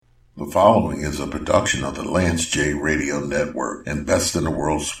The following is a production of the Lance J Radio Network and Best in the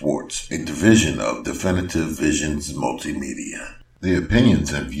World Sports, a division of Definitive Visions Multimedia. The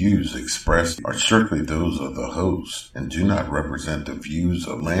opinions and views expressed are strictly those of the host and do not represent the views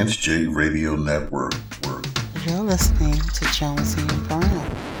of Lance J Radio Network. You're listening to Jonesy and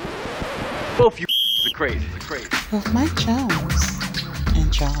Brown. Both you are crazy. With Mike Jones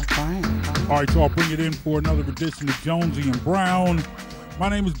and John Brown. All right, so I'll bring it in for another edition of Jonesy and Brown. My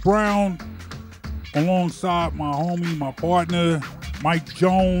name is Brown, alongside my homie, my partner, Mike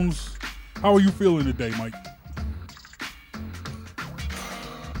Jones. How are you feeling today, Mike?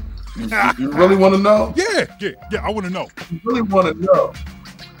 You really want to know? Yeah, I want to know. You really want to know?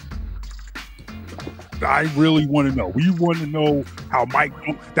 I really want to know. We want to know how Mike,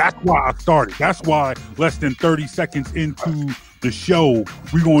 that's why I started. That's why less than 30 seconds into the show,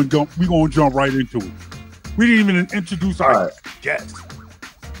 we're going to jump right into it. We didn't even introduce our guest.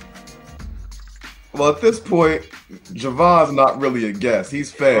 Well, at this point, Javon's not really a guest.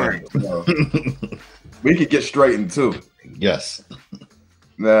 He's fan. So we could get straight into it. Yes.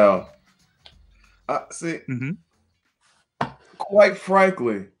 Now, see, quite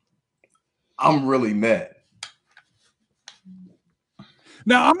frankly, I'm really mad.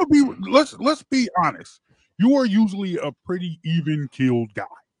 Now, I'm gonna be. Let's be honest. You are usually a pretty even-keeled guy.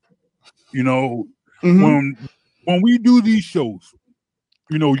 You know, when we do these shows,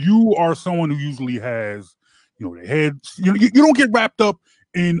 you know, you are someone who usually has, you know, the head. You don't get wrapped up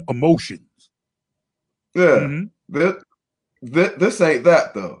in emotions. Yeah, this ain't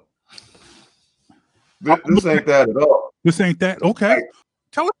that though. This ain't that at all. This ain't that. Okay,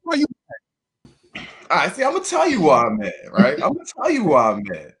 tell us why you. All right, see, I'm gonna tell you why I'm mad. Right, I'm gonna tell you why I'm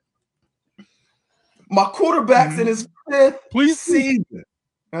mad. My quarterback's in his fifth season.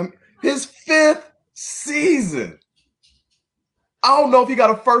 His fifth season. I don't know if he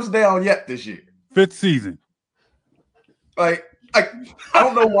got a first down yet this year. Fifth season. Like I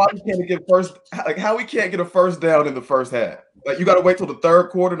don't know why he can't get first. Like how he can't get a first down in the first half. Like you got to wait till the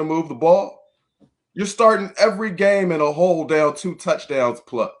third quarter to move the ball. You're starting every game in a hole down 2 touchdowns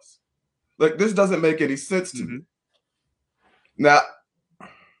plus. Like this doesn't make any sense to me. Now,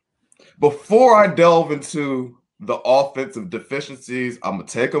 before I delve into the offensive deficiencies, I'm gonna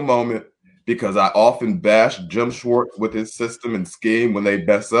take a moment because I often bash Jim Schwartz with his system and scheme when they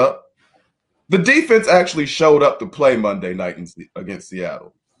mess up. The defense actually showed up to play Monday night against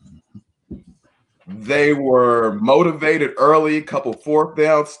Seattle. They were motivated early, couple fourth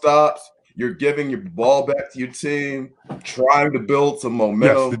down stops. You're giving your ball back to your team, trying to build some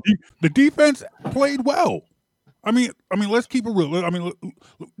momentum. Yes, the defense played well. I mean, let's keep it real. I mean,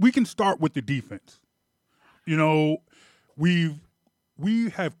 we can start with the defense. You know, we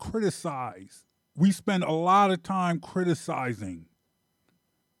have criticized. We spend a lot of time criticizing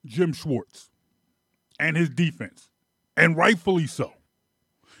Jim Schwartz and his defense, and rightfully so.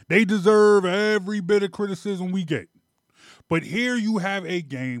 They deserve every bit of criticism we get. But here you have a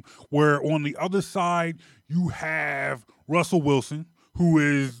game where on the other side you have Russell Wilson, who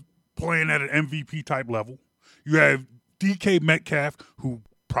is playing at an MVP type level. You have DK Metcalf, who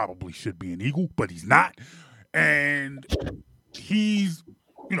probably should be an Eagle, but he's not. And he's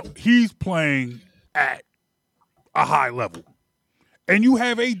playing at a high level. And you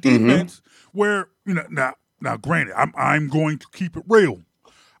have a defense where, you know, now granted, I'm going to keep it real.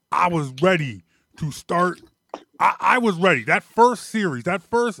 I was ready to start. I was ready. That first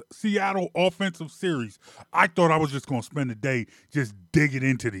Seattle offensive series, I thought I was just going to spend the day just digging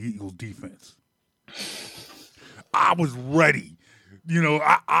into the Eagles defense. I was ready. You know,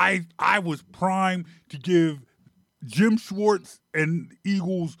 I was primed to give Jim Schwartz and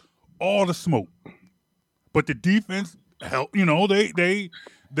Eagles all the smoke. But the defense helped, you know, they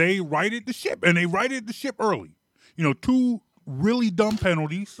righted the ship, and they righted the ship early. You know, 2 really dumb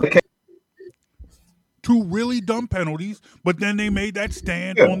penalties. But then they made that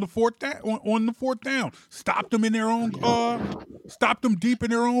stand on the fourth down. Stopped them in their own stopped them deep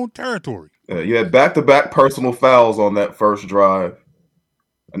in their own territory. Yeah, you had back-to-back personal fouls on that first drive,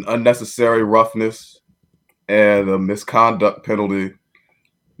 an unnecessary roughness, and a misconduct penalty.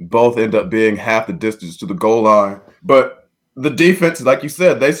 Both end up being half the distance to the goal line. But the defense, like you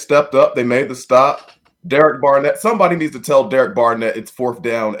said, they stepped up. They made the stop. Derek Barnett, somebody needs to tell Derek Barnett it's fourth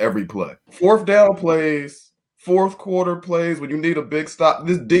down every play. Fourth down plays, fourth quarter plays, when you need a big stop.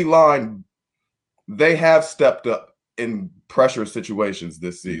 This D-line, they have stepped up in pressure situations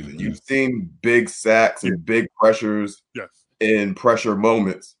this season. You've seen big sacks and big pressures in pressure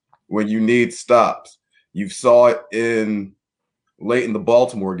moments when you need stops. You saw it late in the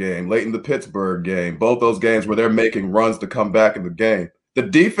Baltimore game, late in the Pittsburgh game, both those games where they're making runs to come back in the game. The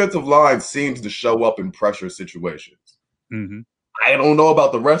defensive line seems to show up in pressure situations. Mm-hmm. I don't know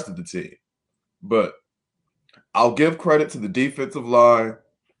about the rest of the team, but I'll give credit to the defensive line.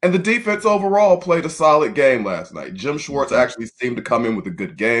 And the defense overall played a solid game last night. Jim Schwartz actually seemed to come in with a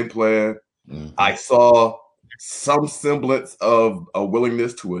good game plan. I saw some semblance of a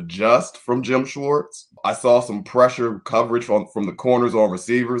willingness to adjust from Jim Schwartz. I saw some pressure coverage from the corners on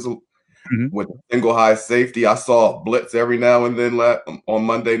receivers with single high safety. I saw blitz every now and then on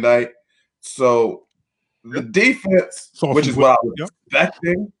Monday night. So the defense, which is what I was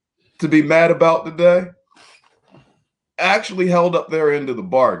expecting to be mad about today, actually held up their end of the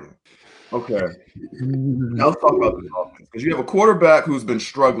bargain. Okay. Now let's talk about this offense. Because you have a quarterback who's been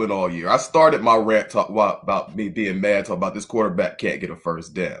struggling all year. I started my rant about me being mad, talking about this quarterback can't get a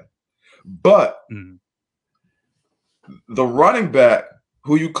first down. But the running back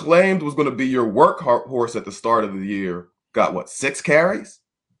who you claimed was going to be your workhorse at the start of the year got what, 6 carries?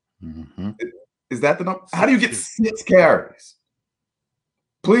 Is that the number? How do you get 6 carries?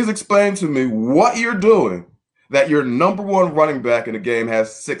 Please explain to me what you're doing that your number one running back in the game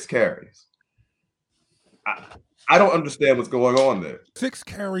has 6 carries. I don't understand what's going on there. 6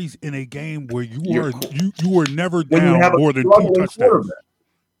 carries in a game where you were never down more than 2 touchdowns.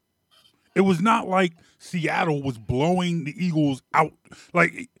 It was not like Seattle was blowing the Eagles out.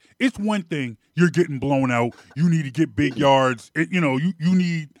 Like, it's one thing you're getting blown out. You need to get big yards. You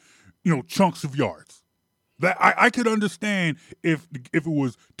need chunks of yards. That I could understand if it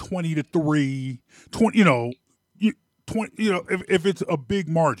was 20-3, 20. If it's a big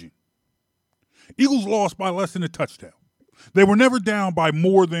margin. Eagles lost by less than a touchdown. They were never down by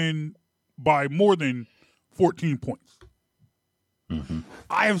more than 14 points.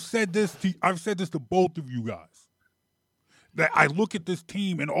 I've said this to both of you guys. That I look at this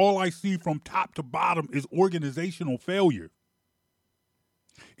team and all I see from top to bottom is organizational failure.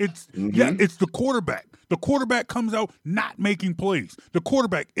 It's the quarterback. The quarterback comes out not making plays. The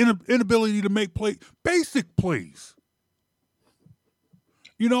quarterback inability to make basic plays.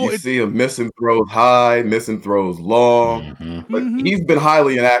 You see him missing throws high, missing throws long. But he's been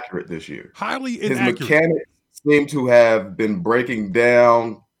highly inaccurate this year. His mechanics seem to have been breaking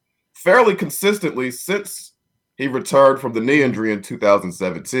down fairly consistently since he returned from the knee injury in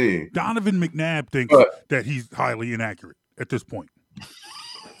 2017. Donovan McNabb thinks that he's highly inaccurate at this point.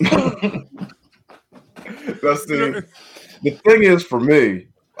 Let's see. The thing is, for me,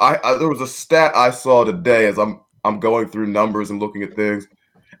 there was a stat I saw today as I'm going through numbers and looking at things.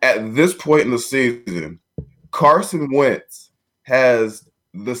 At this point in the season, Carson Wentz has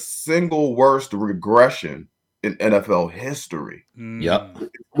the single worst regression in NFL history. Yep.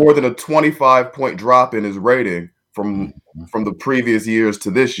 More than a 25-point drop in his rating from the previous years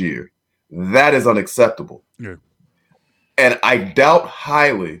to this year. That is unacceptable. Yeah. And I doubt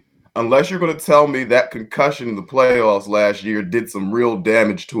highly, unless you're going to tell me that concussion in the playoffs last year did some real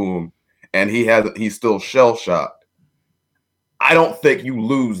damage to him and he's still shell-shocked. I don't think you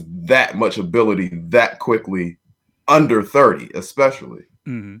lose that much ability that quickly under 30, especially.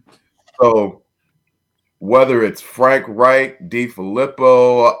 So whether it's Frank Reich,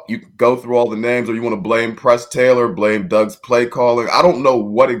 DeFilippo, you can go through all the names, or you want to blame Press Taylor, blame Doug's play calling. I don't know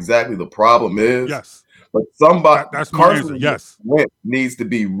what exactly the problem is. Yes. But that's my answer. Yes. Wentz needs to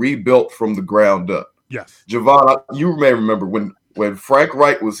be rebuilt from the ground up. Yes. Javon, you may remember when Frank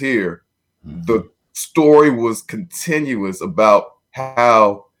Reich was here, the story was continuous about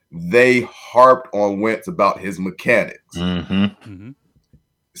how they harped on Wentz about his mechanics.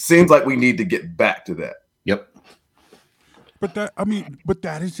 Seems like we need to get back to that. Yep. But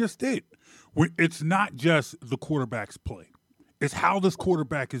that is just it. It's not just the quarterback's play. It's how this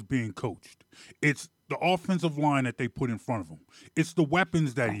quarterback is being coached. It's the offensive line that they put in front of him. It's the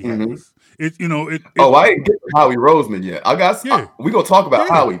weapons that he has. I ain't get to Howie Roseman yet. We're gonna talk about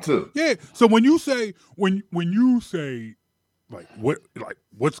Howie too. Yeah. So when you say what's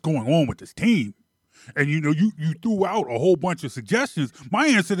going on with this team, and you threw out a whole bunch of suggestions, my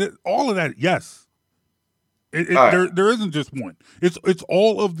answer to all of that, yes. There isn't just one. It's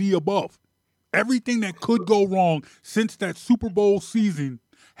all of the above. Everything that could go wrong since that Super Bowl season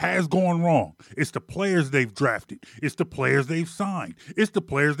has gone wrong. It's the players they've drafted. It's the players they've signed. It's the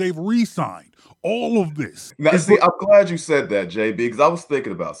players they've re-signed. All of this. Now, I'm glad you said that, JB, because I was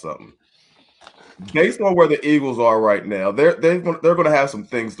thinking about something. Based on where the Eagles are right now, they're going to have some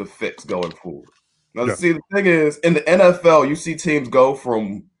things to fix going forward. Now, see, the thing is, in the NFL, you see teams go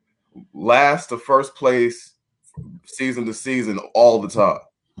from last to first place season to season all the time.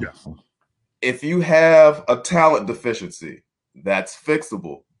 Yeah. If you have a talent deficiency, that's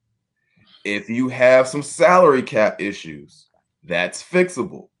fixable. If you have some salary cap issues, that's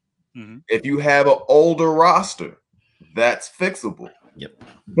fixable. Mm-hmm. If you have an older roster, that's fixable. Yep.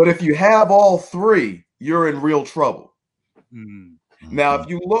 But if you have all three, you're in real trouble. Mm-hmm. Now, if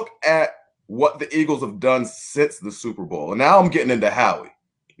you look at what the Eagles have done since the Super Bowl, and now I'm getting into Howie.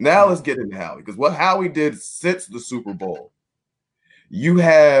 Now let's get into Howie, because what Howie did since the Super Bowl, you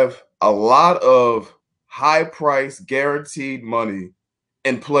have a lot of high price guaranteed money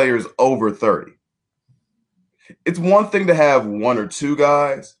in players over 30. It's one thing to have one or two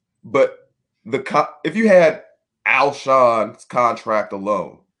guys, but if you had Alshon's contract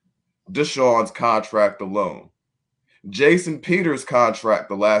alone, Deshaun's contract alone, Jason Peters' contract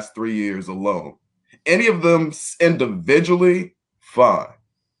the last 3 years alone, any of them individually, fine.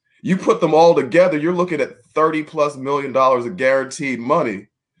 You put them all together, you're looking at $30+ million of guaranteed money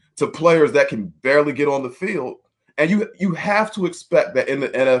to players that can barely get on the field. And you have to expect that in the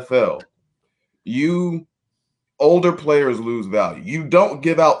NFL, older players lose value. You don't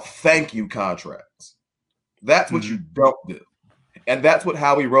give out thank you contracts. That's what you don't do. And that's what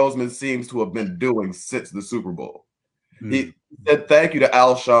Howie Roseman seems to have been doing since the Super Bowl. He said thank you to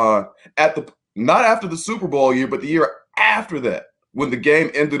Alshon not after the Super Bowl year, but the year after that, when the game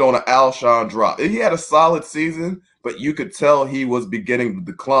ended on an Alshon drop. He had a solid season, but you could tell he was beginning to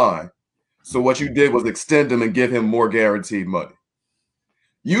decline. So what you did was extend him and give him more guaranteed money.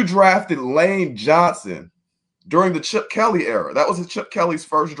 You drafted Lane Johnson during the Chip Kelly era. That was Chip Kelly's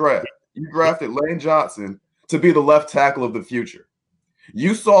first draft. You drafted Lane Johnson to be the left tackle of the future.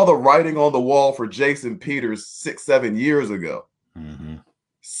 You saw the writing on the wall for Jason Peters 6-7 years ago. Mm-hmm.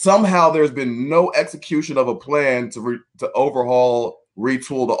 Somehow there's been no execution of a plan to overhaul,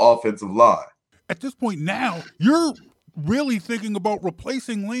 retool the offensive line. At this point now, you're really thinking about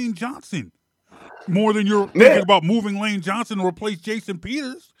replacing Lane Johnson more than you're thinking about moving Lane Johnson to replace Jason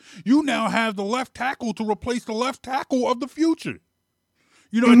Peters. You now have the left tackle to replace the left tackle of the future.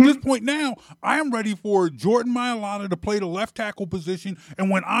 At this point now, I am ready for Jordan Mailata to play the left tackle position, and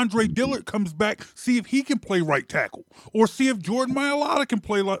when Andre Dillard comes back, see if he can play right tackle, or see if Jordan Mailata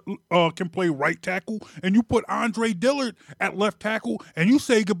can play right tackle, and you put Andre Dillard at left tackle, and you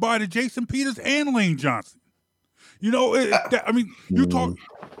say goodbye to Jason Peters and Lane Johnson. Bottom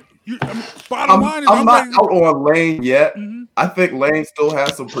line is I'm not out on Lane yet. Mm-hmm. I think Lane still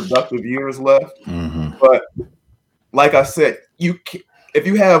has some productive years left, but like I said, if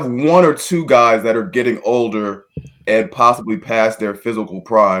you have one or two guys that are getting older and possibly past their physical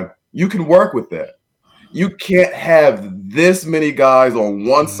prime, you can work with that. You can't have this many guys on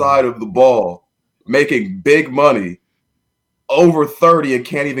one side of the ball making big money over 30 and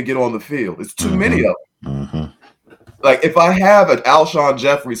can't even get on the field. It's too many of them. Mm-hmm. Like, if I have an Alshon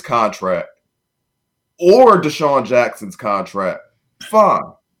Jeffrey's contract or Deshaun Jackson's contract, fine.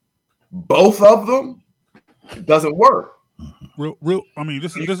 Both of them, it doesn't work. Real. I mean,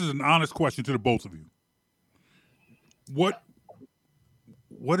 this is an honest question to the both of you. What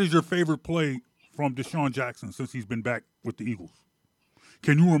is your favorite play from Deshaun Jackson since he's been back with the Eagles?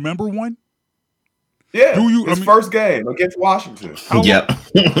 Can you remember one? Yeah, first game against Washington.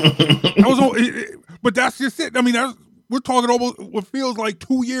 But that's just it. I mean, we're talking almost what feels like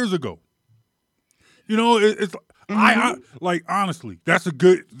 2 years ago. Honestly,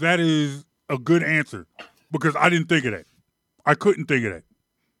 that is a good answer because I didn't think of that. I couldn't think of that.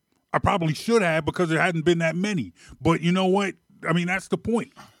 I probably should have because there hadn't been that many. But you know what? I mean, that's the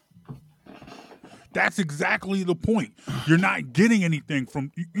point. That's exactly the point. You're not getting anything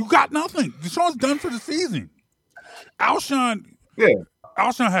from – you got nothing. Deshaun's done for the season. Alshon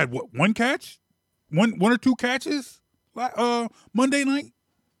had, what, one catch? One or two catches Monday night?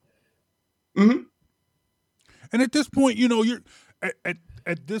 Mm-hmm. And at this point, you're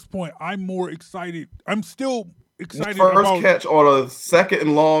at this point, I'm more excited. I'm still – excited first catch on a second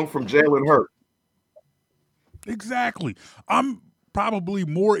and long from Jalen Hurts. Exactly. I'm probably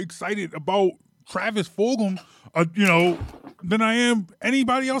more excited about Travis Fulgham, than I am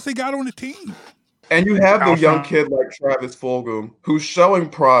anybody else they got on the team. And you have the young kid like Travis Fulgham who's showing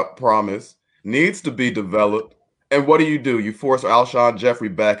promise, needs to be developed. And what do? You force Alshon Jeffrey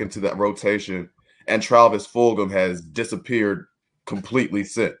back into that rotation, and Travis Fulgham has disappeared completely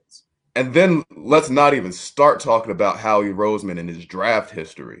since. And then let's not even start talking about Howie Roseman and his draft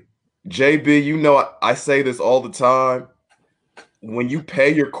history. JB, I say this all the time. When you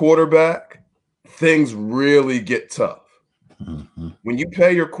pay your quarterback, things really get tough. Mm-hmm. When you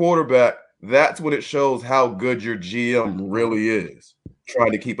pay your quarterback, that's when it shows how good your GM really is,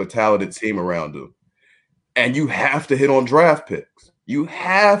 trying to keep a talented team around him. And you have to hit on draft picks.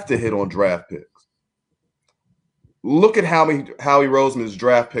 Look at Howie Roseman's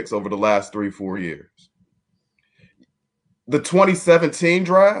draft picks over the last 3-4 years. the 2017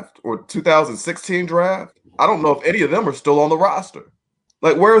 draft or 2016 draft, I don't know if any of them are still on the roster.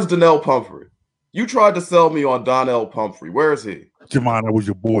 Like, where's Donnell Pumphrey? You tried to sell me on Donnell Pumphrey. Where is he? Javon, that was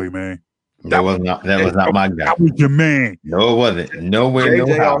your boy, man. That was not my guy. That was your man. No, it wasn't. Nowhere, no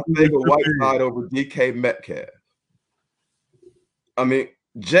JJ how. Arcega-Whiteside over DK Metcalf. I mean,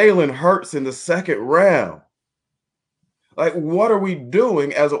 Jalen Hurts in the second round. Like, what are we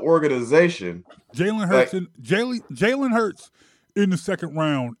doing as an organization? Jalen Hurts Jalen Hurts in the second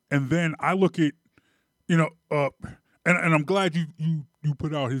round, and then I look at, and I'm glad you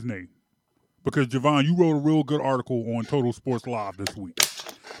put out his name, because Javon, you wrote a real good article on Total Sports Live this week,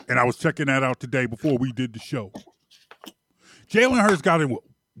 and I was checking that out today before we did the show. Jalen Hurts got in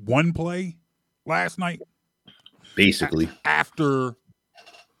one play last night, basically after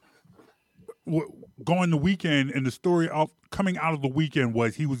going the weekend, and the story coming out of the weekend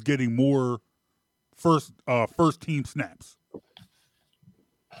was he was getting more first team snaps.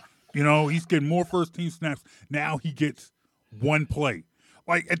 He's getting more first team snaps. Now he gets one play.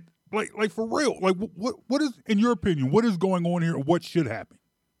 Like for real. Like what is, in your opinion, what is going on here? Or what should happen?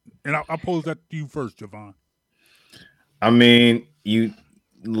 And I'll pose that to you first, Javon. I mean, you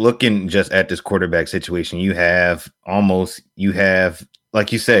looking just at this quarterback situation, you have,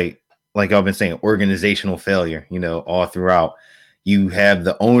 like you say, like I've been saying, organizational failure, all throughout. You have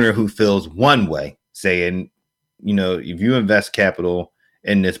the owner who feels one way, saying, if you invest capital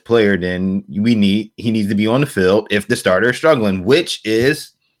in this player, then he needs to be on the field if the starter is struggling, which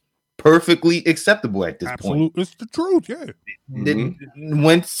is perfectly acceptable at this point. It's the truth, yeah.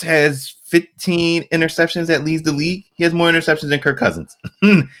 Wentz has 15 interceptions that leads the league. He has more interceptions than Kirk Cousins.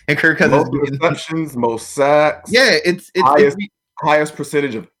 And Kirk Cousins most interceptions, most sacks. Yeah, it's highest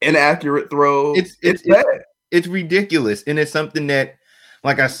percentage of inaccurate throws. It's bad. It's ridiculous, and it's something that,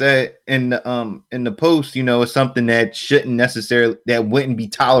 like I said in the post, it's something that that wouldn't be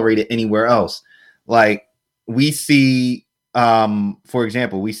tolerated anywhere else. Like we see, for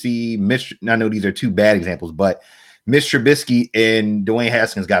example, I know these are two bad examples, but Mitch Trubisky and Dwayne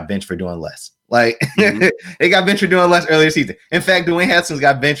Haskins got benched for doing less. Like they got benched for doing less earlier this season. In fact, Dwayne Haskins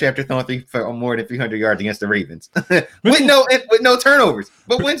got benched after throwing for more than 300 yards against the Ravens with no turnovers.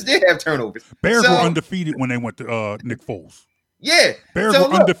 But Wentz did have turnovers. Bears were undefeated when they went to Nick Foles. Yeah, Bears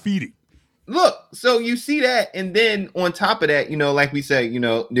were undefeated. Look, so you see that, and then on top of that, like we say,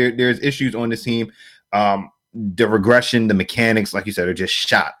 there's issues on the team. The regression, the mechanics, like you said, are just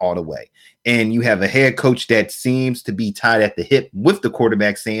shot all the way. And you have a head coach that seems to be tied at the hip with the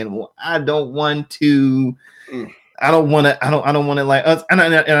quarterback, saying, "Well, I don't want to like us." And I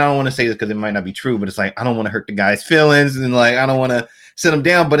don't want to say this because it might not be true, but it's like I don't want to hurt the guy's feelings, and like I don't want to sit him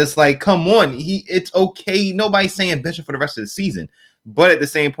down. But it's like, come on, it's okay. Nobody's saying bench him for the rest of the season, but at the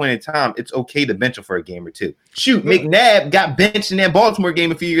same point in time, it's okay to bench him for a game or two. Shoot, McNabb got benched in that Baltimore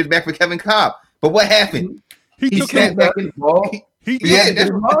game a few years back for Kevin Cobb, but what happened? He took that back in the ball.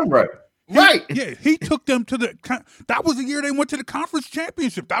 Right. Yeah, he took them to that was the year they went to the conference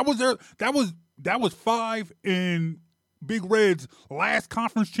championship. That was 5 in Big Red's last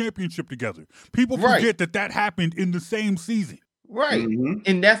conference championship together. People forget that happened in the same season. Right. Mm-hmm.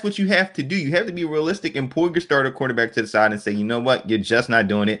 And that's what you have to do. You have to be realistic and pull your starter quarterback to the side and say, you know what, you're just not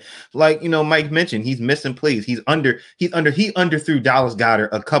doing it. Like, Mike mentioned, he's missing plays. He underthrew Dallas Goedert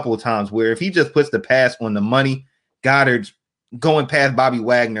a couple of times, where if he just puts the pass on the money, Goddard's going past Bobby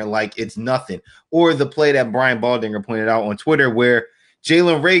Wagner like it's nothing. Or the play that Brian Baldinger pointed out on Twitter where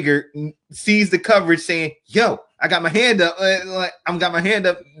Jalen Reagor sees the coverage saying, yo, I got my hand up. I'm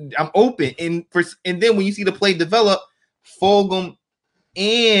open. And then when you see the play develop, Fulgham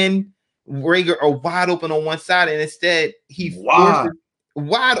and Reagor are wide open on one side, and instead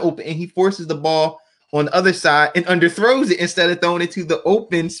wide open, and he forces the ball on the other side and underthrows it instead of throwing it to the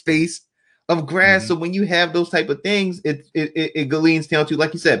open space of grass. Mm-hmm. So when you have those type of things, it leans down to,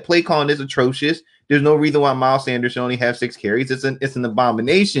 like you said, play calling is atrocious. There's no reason why Miles Sanders should only have 6 carries. It's an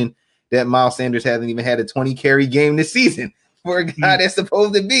abomination that Miles Sanders hasn't even had a 20 carry game this season for a guy that's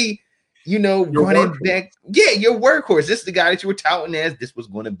supposed to be, running back. Yeah, your workhorse. This is the guy that you were touting as this was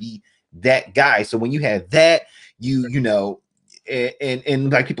going to be that guy. So when you have that,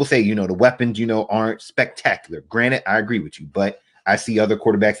 and like people say, the weapons, aren't spectacular. Granted, I agree with you, but I see other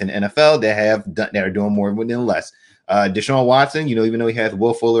quarterbacks in the NFL that are doing more than less. Deshaun Watson, even though he has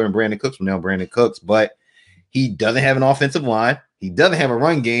Will Fuller and Brandon Cooks, but he doesn't have an offensive line. He doesn't have a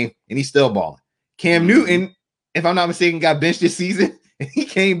run game, and he's still balling. Cam Newton, if I'm not mistaken, got benched this season. He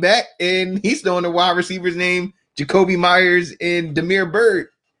came back, and he's throwing the wide receivers named Jacoby Myers and Damiere Byrd,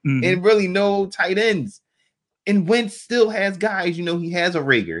 and really no tight ends. And Wentz still has guys. He has a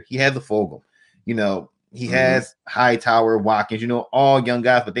Reagor. He has a Fulgham. He has Hightower, Watkins, all young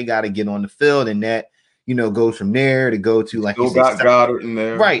guys, but they got to get on the field, and that goes from there to go to like still got Goddard in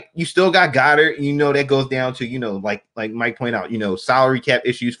there, right? You still got Goddard. That goes down to like Mike pointed out, salary cap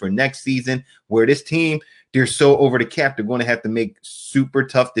issues for next season, where this team they're so over the cap, they're going to have to make super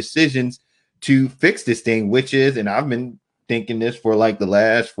tough decisions to fix this thing, which is, and I've been thinking this for like the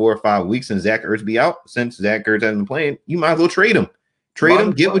last 4 or 5 weeks since Zach Ertz be out. Since Zach Ertz hasn't been playing, you might as well trade him.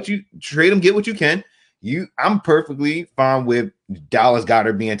 Get what you can. I'm perfectly fine with Dallas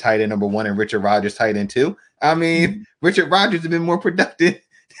Goedert being tight end number 1 and Richard Rodgers tight end 2. I mean, Richard Rodgers has been more productive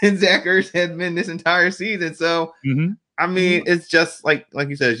than Zach Ertz has been this entire season. So, I mean, it's just like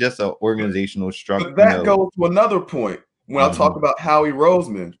you said, it's just an organizational structure. But that goes to another point when I talk about Howie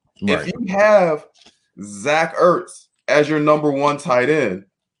Roseman. Right. If you have Zach Ertz as your number 1 tight end,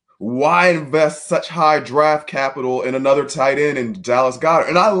 why invest such high draft capital in another tight end in Dallas Goedert?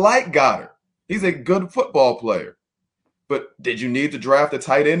 And I like Goddard. He's a good football player. But did you need to draft a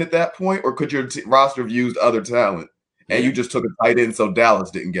tight end at that point, or could your roster have used other talent and you just took a tight end so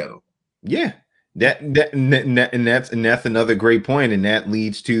Dallas didn't get him? Yeah, that's another great point, and that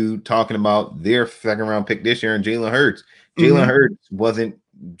leads to talking about their second round pick this year and Jalen Hurts. Jalen Hurts wasn't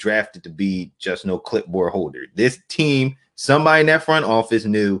drafted to be just no clipboard holder. This team, somebody in that front office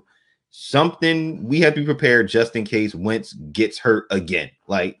knew something. We have to be prepared just in case Wentz gets hurt again.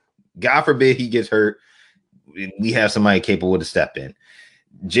 Like, God forbid he gets hurt. We have somebody capable to step in.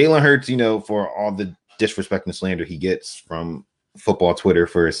 Jalen Hurts, for all the disrespect and slander he gets from football Twitter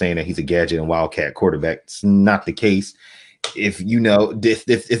for saying that he's a gadget and wildcat quarterback, it's not the case. If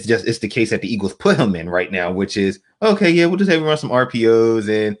it's the case that the Eagles put him in right now, which is okay, yeah, we'll just have him run some RPOs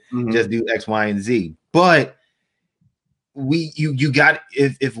and just do X, Y, and Z. But you got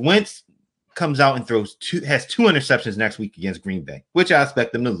if Wentz comes out and has 2 interceptions next week against Green Bay, which I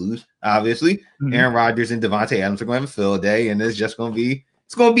expect them to lose. Obviously, Aaron Rodgers and Devontae Adams are going to have a field day, and it's going to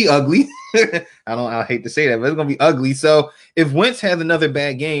be ugly. I hate to say that, but it's going to be ugly. So if Wentz has another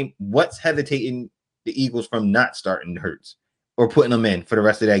bad game, what's hesitating the Eagles from not starting Hurts or putting them in for the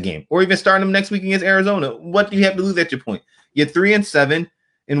rest of that game, or even starting them next week against Arizona? What do you have to lose at your point? You're 3-7-1.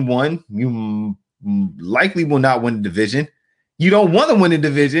 You likely will not win the division. You don't want to win the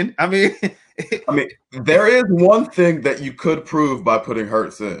division. I mean, there is one thing that you could prove by putting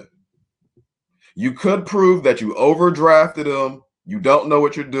Hurts in. You could prove that you overdrafted him, you don't know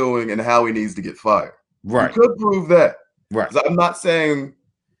what you're doing, and how he needs to get fired. Right. You could prove that. Right. I'm not saying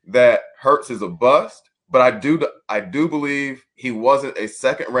that Hurts is a bust, but I do believe he wasn't a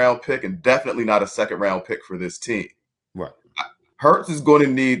second-round pick and definitely not a second-round pick for this team. Right. Hurts is going to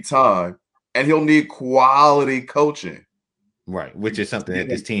need time, and he'll need quality coaching. Right, which is something that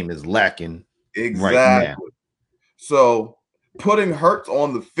this team is lacking exactly. Right now. So putting Hurts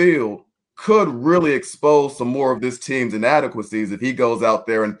on the field could really expose some more of this team's inadequacies if he goes out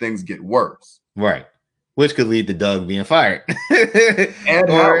there and things get worse. Right, which could lead to Doug being fired. And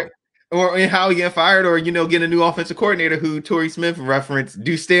or Howie getting fired, or getting a new offensive coordinator who Torrey Smith referenced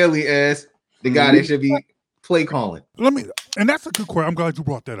Deuce Staley as the guy that should be play calling. And that's a good question. I'm glad you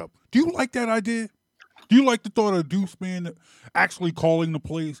brought that up. Do you like that idea? Do you like the thought of Deuce being actually calling the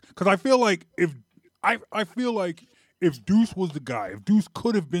plays? Because I feel like if Deuce was the guy, if Deuce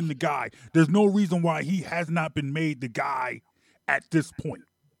could have been the guy, there's no reason why he has not been made the guy at this point.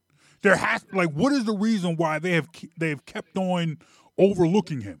 What is the reason why they have kept on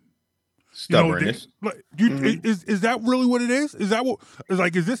overlooking him? Stubbornness. Is that really what it is? Is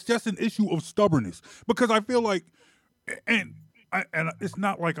this just an issue of stubbornness? Because I feel like, and it's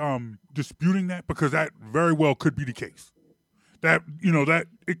not like I'm disputing that, because that very well could be the case. That that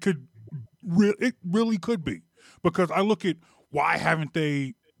it really could be, because I look at why haven't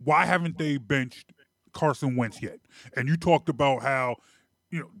they benched Carson Wentz yet? And you talked about how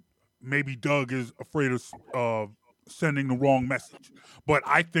maybe Doug is afraid of sending the wrong message, but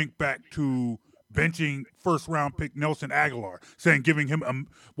I think back to benching first round pick Nelson Aguilar, giving him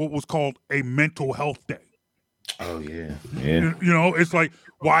what was called a mental health day. Oh yeah. It's like,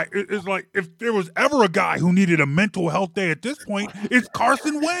 why? It's like, if there was ever a guy who needed a mental health day at this point, it's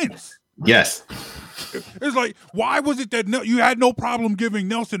Carson Wentz. Yes. It's like, why was it that you had no problem giving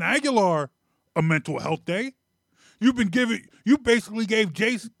Nelson Aguilar a mental health day? You basically gave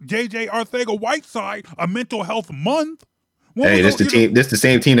JJ Arcega-Whiteside a mental health month. Hey, this the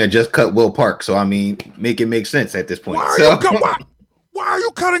same team that just cut Will Park. So I mean, make it make sense at this point. Why are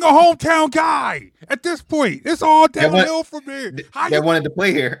you cutting a hometown guy at this point? It's all downhill from there. That wanted to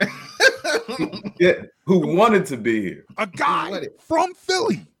play here. Yeah, who wanted to be here? A guy from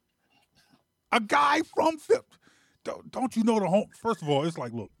Philly. Don't you know the home? First of all, it's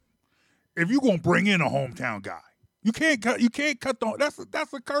like, look, if you're gonna bring in a hometown guy, you can't cut the.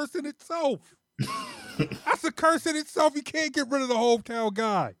 That's a curse in itself. That's a curse in itself. You can't get rid of the hometown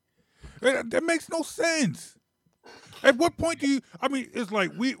guy. That makes no sense. At what point do you? I mean, it's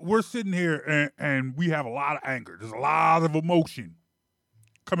like we're sitting here and we have a lot of anger. There's a lot of emotion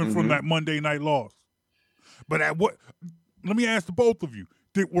coming from that Monday night loss. But at what? Let me ask the both of you: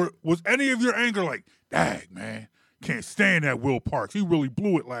 was any of your anger like, dang man, can't stand that Will Parks? He really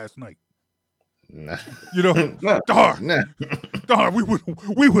blew it last night. Nah. You know, darn,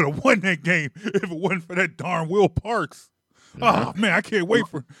 we would have won that game if it wasn't for that darn Will Parks. Oh man, I can't wait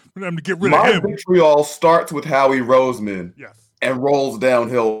for them to get rid of him. My vitriol starts with Howie Roseman, and rolls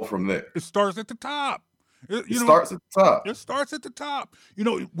downhill from there. It starts at the top. It starts at the top. It starts at the top. You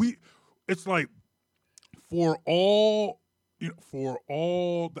know, it's like for all the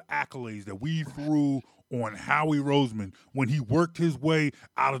accolades that we threw on Howie Roseman when he worked his way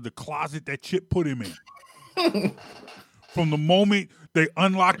out of the closet that Chip put him in. From the moment they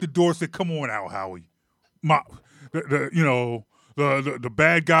unlocked the door, said, "Come on out, Howie. The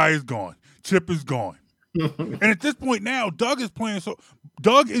bad guy is gone. Chip is gone." And at this point now, Doug has been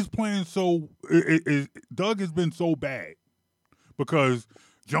so bad because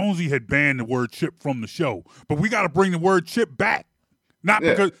Jonesy had banned the word Chip from the show. But we got to bring the word Chip back.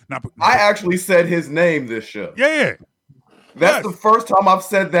 I actually said his name this show. Yeah. That's the first time I've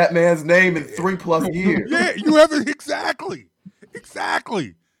said that man's name in 3+ years. Yeah, you haven't exactly.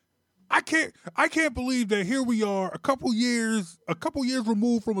 I can't believe that here we are, a couple years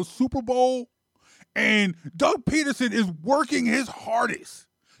removed from a Super Bowl, and Doug Peterson is working his hardest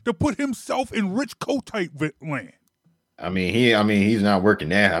to put himself in Rich Kotite land. I mean, he's not working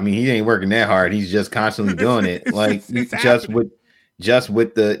that. I mean, he ain't working that hard. He's just constantly doing it. Just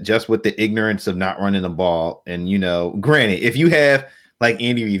with the ignorance of not running the ball. And granted, if you have like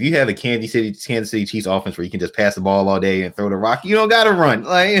Andy, if you have a Kansas City Chiefs offense where you can just pass the ball all day and throw the rock, you don't got to run.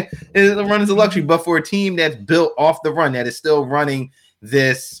 Like the run is a luxury. But for a team that's built off the run, that is still running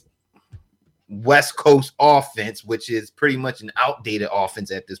this West Coast offense, which is pretty much an outdated offense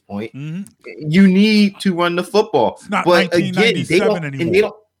at this point, you need to run the football. It's not but again, they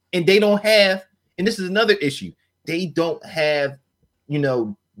don't have, and this is another issue. They don't have,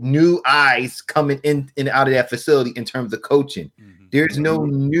 new eyes coming in and out of that facility in terms of coaching. There's no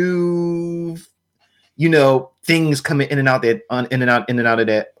new, things coming in and out of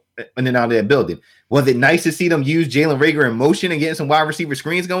that building. Was it nice to see them use Jalen Reagor in motion and getting some wide receiver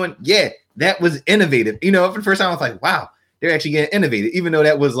screens going? Yeah, that was innovative. For the first time, I was like, wow, they're actually getting innovative, even though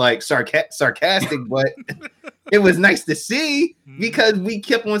that was like sarcastic, but it was nice to see because we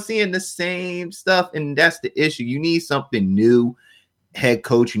kept on seeing the same stuff. And that's the issue. You need something new, head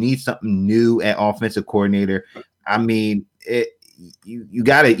coach. You need something new at offensive coordinator. I mean, you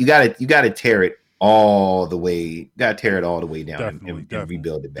gotta tear it all the way. Got to tear it all the way down and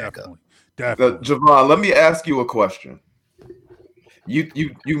rebuild it back up. Definitely. Javon, let me ask you a question.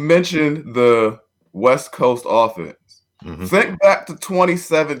 You mentioned the West Coast offense. Think back to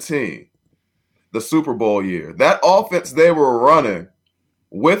 2017, the Super Bowl year. That offense they were running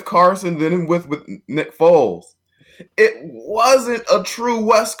with Carson, then with Nick Foles. It wasn't a true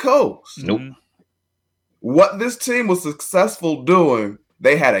West Coast. Nope. What this team was successful doing,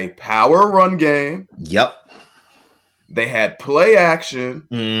 they had a power run game. Yep. They had play action.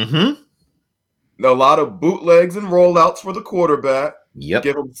 Mm-hmm. A lot of bootlegs and rollouts for the quarterback. Yep.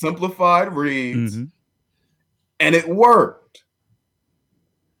 Give them simplified reads. And it worked.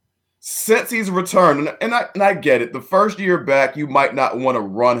 Since he's returned, and I get it, the first year back, you might not want to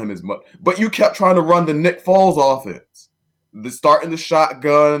run him as much, but you kept trying to run the Nick Foles offense. Starting the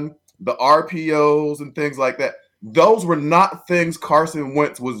shotgun, the RPOs, and things like that. Those were not things Carson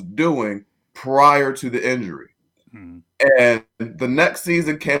Wentz was doing prior to the injury. And the next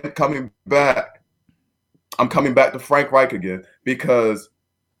season coming back, I'm coming back to Frank Reich again, because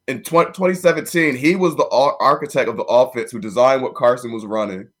in 2017, he was the architect of the offense who designed what Carson was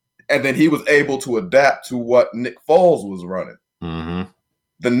running, and then he was able to adapt to what Nick Foles was running.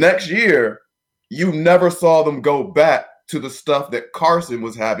 The next year, you never saw them go back to the stuff that Carson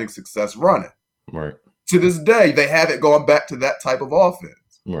was having success running. Right. To this day, they haven't gone back to that type of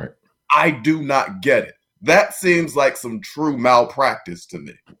offense. Right. I do not get it. That seems like some true malpractice to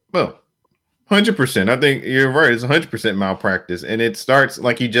me. Well, 100%. I think you're right. It's 100% malpractice. And it starts,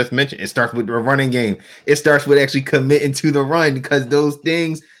 like you just mentioned, it starts with the running game. It starts with actually committing to the run, because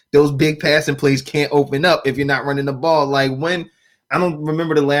those big passing plays can't open up if you're not running the ball. Like I don't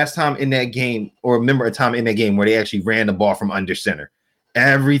remember the last time in that game, or remember a time in that game where they actually ran the ball from under center.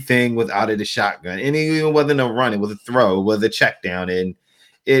 Everything was out of the shotgun. And it even wasn't a run. It was a throw. It was a check down. And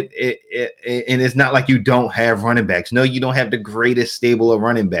and it's not like you don't have running backs. No, you don't have the greatest stable of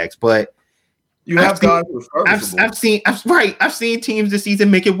running backs, but you have guys who are serviceable. I've seen teams this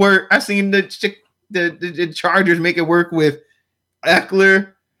season make it work. I've seen the Chargers make it work with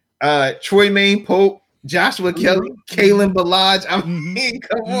Eckler, Troy Pope, Joshua Kelly, Kalen Ballage. I mean,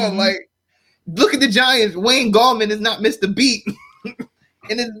 come on, like, look at the Giants. Wayne Gallman has not missed a beat.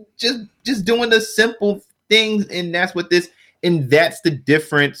 And it's just doing the simple things, and that's the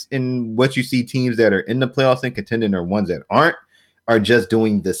difference in what you see teams that are in the playoffs and contending or ones that aren't, are just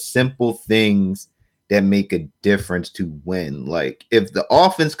doing the simple things that make a difference to win. Like, if the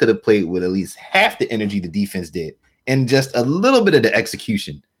offense could have played with at least half the energy the defense did and just a little bit of the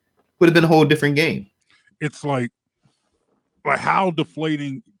execution, would have been a whole different game. It's like how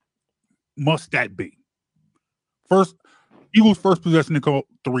deflating must that be? Eagles first possession, they call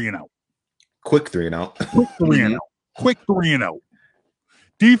 3 and out. Quick 3 and out. Quick 3 and out.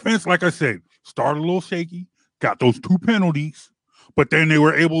 Defense, like I said, started a little shaky, got those 2 penalties, but then they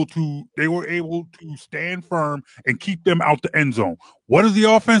were able to stand firm and keep them out the end zone. What does the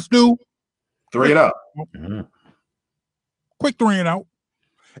offense do? 3 and out. Quick 3 and out.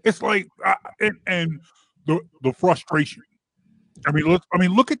 It's like and the frustration. I mean,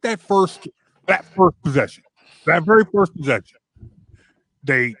 look at that first possession. That very first possession,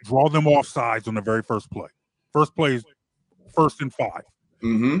 they draw them off sides on the very first play. First play is 1st and 5.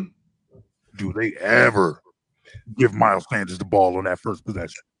 Mm-hmm. Do they ever give Miles Sanders the ball on that first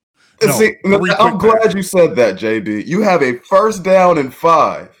possession? No, see, I'm glad you said that, JB. You have a 1st down and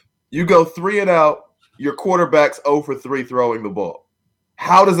 5. You go 3 and out. Your quarterback's 0 for 3 throwing the ball.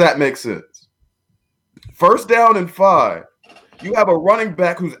 How does that make sense? 1st down and 5. You have a running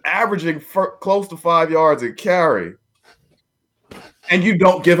back who's averaging close to 5 yards in carry, and you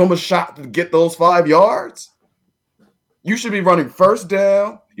don't give him a shot to get those 5 yards? You should be running 1st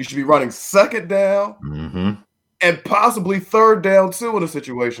down. You should be running 2nd down, and possibly 3rd down too in a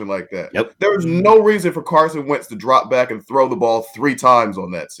situation like that. Yep. There is no reason for Carson Wentz to drop back and throw the ball 3 times on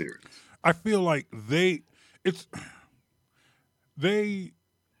that series. I feel like they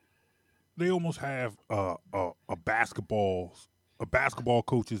almost have a basketball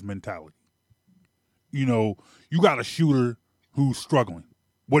coach's mentality. You know, you got a shooter who's struggling.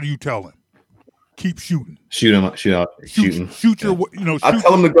 What do you tell him? Keep shooting. Shoot him up. Shoot your. I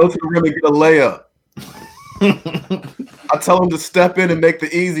tell him to go to the rim and get a layup. I tell him to step in and make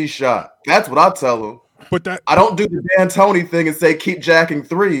the easy shot. That's what I tell him. But I don't do the D'Antoni thing and say keep jacking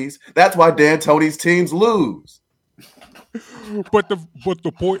threes. That's why D'Antoni's teams lose. But the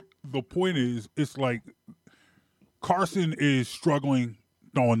point is, it's like Carson is struggling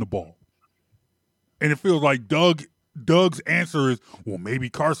throwing the ball, and it feels like Doug's answer is, well, maybe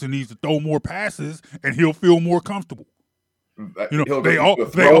Carson needs to throw more passes and he'll feel more comfortable. He'll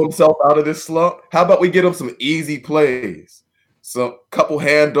throw himself out of this slump. How about we get him some easy plays, some couple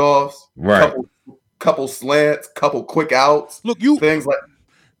handoffs, right? Couple slants, couple quick outs. Look, things like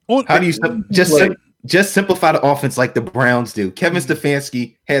how do you just simplify the offense like the Browns do? Kevin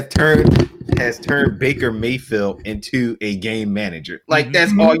Stefanski has turned Baker Mayfield into a game manager. Like,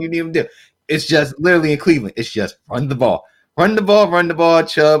 that's all you need him to do. It's just literally in Cleveland. It's just run the ball. Chubb,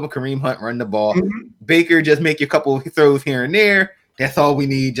 Kareem Hunt, run the ball. Baker, just make a couple throws here and there. That's all we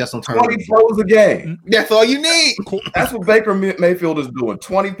need. Just on 20 throws a game. That's all you need. That's what Baker Mayfield is doing.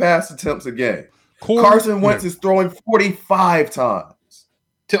 20 pass attempts a game. Carson Wentz is throwing 45 times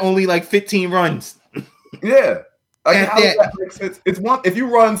to only like 15 runs. Yeah. Like, how does that make sense? It's one if you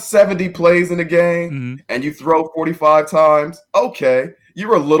run 70 plays in a game and you throw 45 times, okay,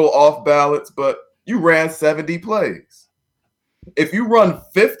 you're a little off balance, but you ran 70 plays. If you run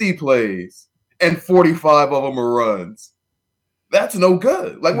 50 plays and 45 of them are runs, that's no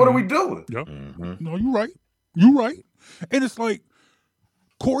good. Like, what are we doing? Yep. No, you're right. You're right. And it's like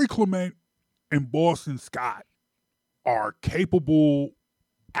Corey Clement and Boston Scott are capable,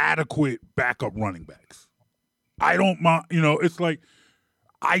 adequate backup running backs. I don't mind, it's like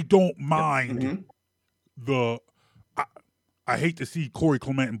I don't mind I hate to see Corey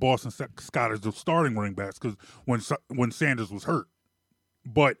Clement and Boston Scott as the starting running backs because when Sanders was hurt.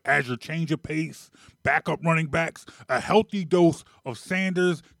 But as your change of pace, backup running backs, a healthy dose of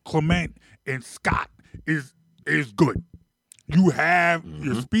Sanders, Clement, and Scott is good. You have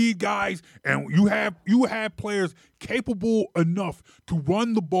your speed guys, and you have players capable enough to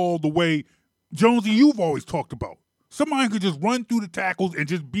run the ball the way Jonesy you've always talked about. Somebody could just run through the tackles and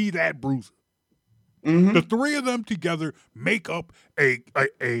just be that bruiser. The three of them together make up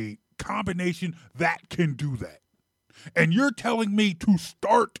a combination that can do that. And you're telling me to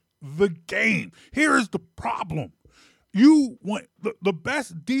start the game. Here is the problem. You want the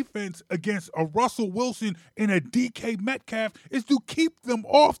best defense against a Russell Wilson and a DK Metcalf is to keep them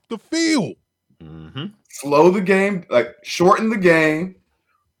off the field. Mm-hmm. Slow the game, like shorten the game,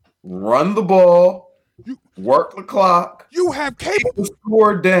 run the ball, work the clock. You have Keep capable. the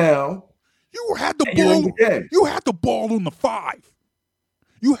score down. You had the and you're in ball. the game. You had the ball on the 5.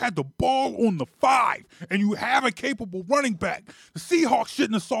 You had the ball on the 5, and you have a capable running back. The Seahawks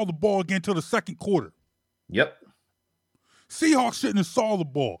shouldn't have saw the ball again until the second quarter. Yep. Seahawks shouldn't have saw the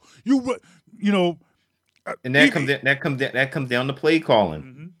ball. And that comes down to play calling.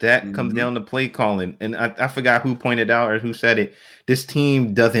 Mm-hmm. That comes down to play calling. And I forgot who pointed out or who said it. This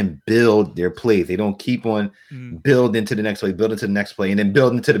team doesn't build their plays. They don't keep on build into the next play, build into the next play, and then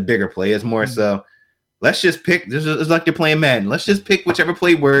build into the bigger play. It's more so, let's just pick. It's like you're playing Madden. Let's just pick whichever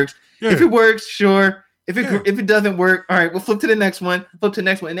play works. Yeah. If it works, sure. If it doesn't work, all right, we'll flip to the next one. Flip to the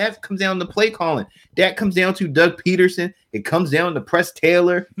next one. And that comes down to play calling. That comes down to Doug Peterson. It comes down to Press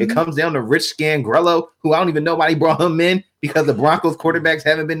Taylor. It comes down to Rich Scangrello, who I don't even know why he brought him in because the Broncos quarterbacks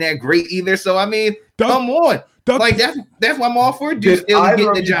haven't been that great either. So, I mean, come on. That's why I'm all for it. Did either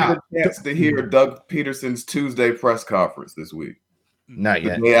getting the job. get a chance to hear Doug Peterson's Tuesday press conference this week? Not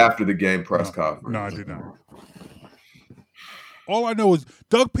yet. The day after the game press conference. No, I did not. All I know is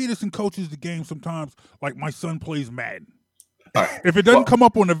Doug Peterson coaches the game sometimes like my son plays Madden. Right. If it doesn't come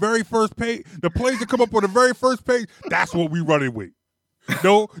up on the very first page, the plays that come up on the very first page, that's what we running with.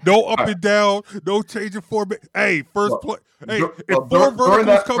 No up and down, no changing format. Hey, play. Hey, if 4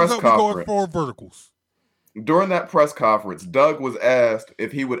 verticals comes up, we go with 4 verticals. During that press conference, Doug was asked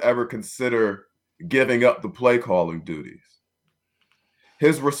if he would ever consider giving up the play calling duties.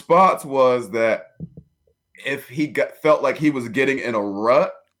 His response was that if he felt like he was getting in a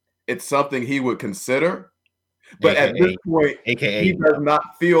rut, it's something he would consider. But at this point, he does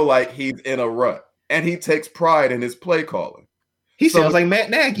not feel like he's in a rut. And he takes pride in his play calling. He sounds like Matt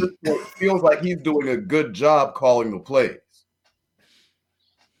Nagy. It feels like he's doing a good job calling the plays.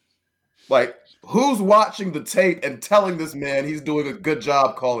 Like, who's watching the tape and telling this man he's doing a good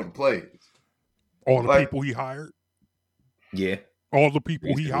job calling plays? All the people he hired? Yeah. All the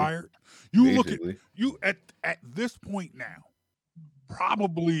people he hired? You look at this point now,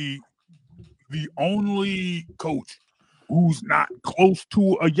 probably the only coach who's not close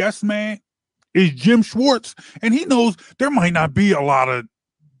to a yes man is Jim Schwartz, and he knows there might not be a lot of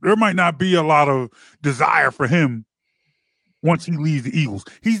desire for him once he leaves the Eagles.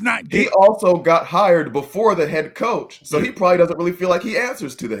 He also got hired before the head coach, so he probably doesn't really feel like he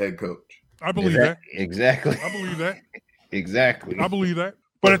answers to the head coach. I believe that. Exactly. I believe that. Exactly. I believe that.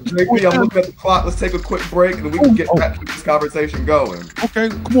 But JP, I'm looking at the clock. Let's take a quick break, and then we can get back to this conversation going. Okay,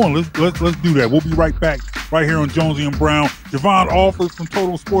 come on. Let's do that. We'll be right back right here on Jonesy and Brown. Javon Alford from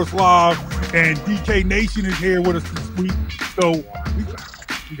Total Sports Live, and DK Nation is here with us this week. So we got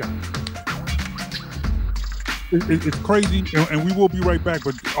it. It's crazy, and we will be right back.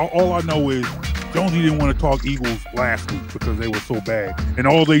 But all I know is Jonesy didn't want to talk Eagles last week because they were so bad, and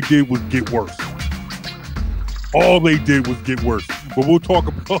all they did was get worse. But we'll talk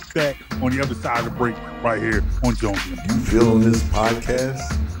about that on the other side of the break right here on Jonesy. You feeling this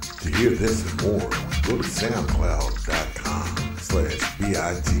podcast? To hear this and more, go to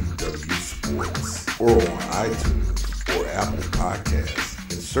SoundCloud.com/BITW Sports or on iTunes or Apple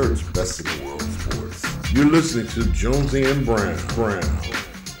Podcasts and search Best in the World Sports. You're listening to Jonesy and Brown.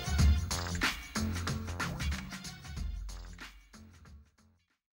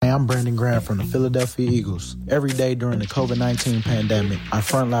 Hey, I'm Brandon Graham from the Philadelphia Eagles. Every day during the COVID-19 pandemic, our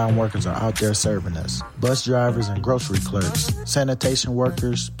frontline workers are out there serving us. Bus drivers and grocery clerks, sanitation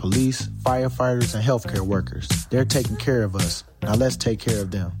workers, police, firefighters, and healthcare workers. They're taking care of us. Now let's take care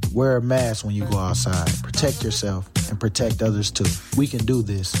of them. Wear a mask when you go outside. Protect yourself and protect others too. We can do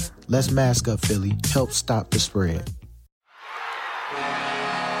this. Let's mask up, Philly. Help stop the spread.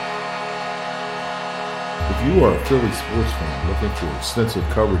 If you are a Philly sports fan looking for extensive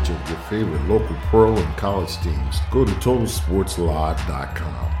coverage of your favorite local pro and college teams, go to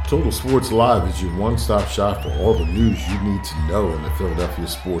TotalSportsLive.com. Total Sports Live is your one-stop shop for all the news you need to know in the Philadelphia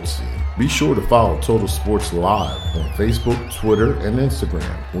sports scene. Be sure to follow Total Sports Live on Facebook, Twitter, and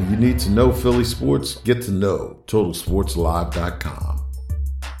Instagram. When you need to know Philly sports, get to know TotalSportsLive.com.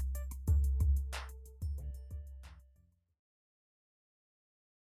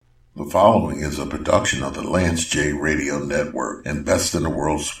 The following is a production of the Lance J Radio Network and Best in the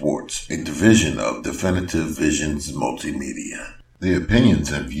World Sports, a division of Definitive Visions Multimedia. The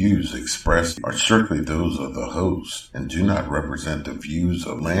opinions and views expressed are strictly those of the host and do not represent the views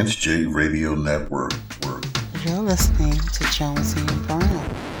of Lance J Radio Network. You're listening to Jonesy and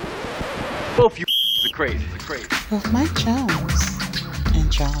Brown. Both you are crazy. With Mike Jones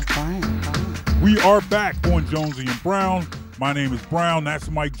and John Brown. We are back on Jonesy and Brown. My name is Brown. That's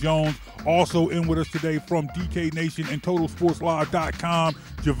Mike Jones. Also in with us today from DK Nation and TotalSportsLive.com,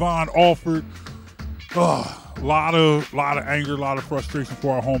 Javon Alford. A lot of anger, a lot of frustration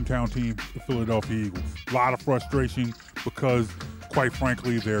for our hometown team, the Philadelphia Eagles. A lot of frustration because, quite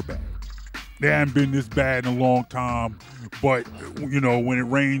frankly, they're bad. They haven't been this bad in a long time, but, you know, when it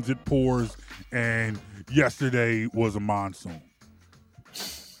rains, it pours, and yesterday was a monsoon.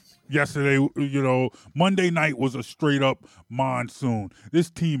 Yesterday, you know, Monday night was a straight-up monsoon. This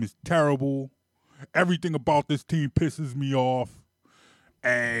team is terrible. Everything about this team pisses me off,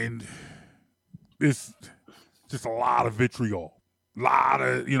 and it's just a lot of vitriol, a lot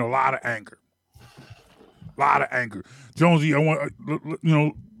of anger. Jonesy, I want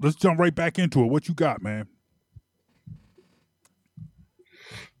let's jump right back into it. What you got, man?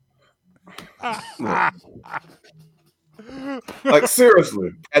 Like,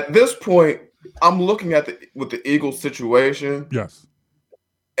 seriously, at this point, I'm looking at with the Eagles situation. Yes.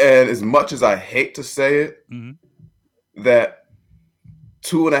 And as much as I hate to say it, that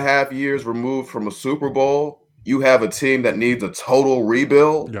 2.5 years removed from a Super Bowl, you have a team that needs a total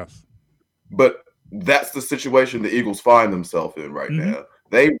rebuild. Yes. But that's the situation the Eagles find themselves in right now.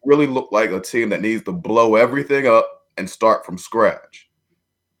 They really look like a team that needs to blow everything up and start from scratch.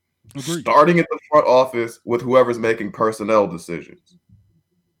 Agreed. Starting at the front office with whoever's making personnel decisions.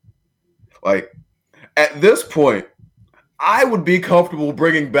 Like, at this point, I would be comfortable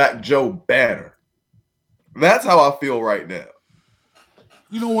bringing back Joe Banner. That's how I feel right now.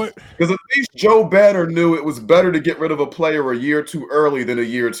 You know what? Because at least Joe Banner knew it was better to get rid of a player a year too early than a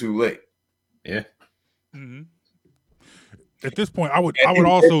year too late. Yeah. At this point, I would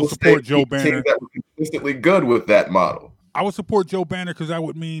also support Joe Banner. That was consistently good with that model. I would support Joe Banner because that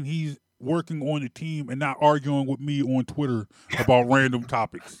would mean he's working on the team and not arguing with me on Twitter about random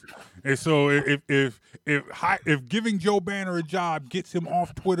topics. And so if giving Joe Banner a job gets him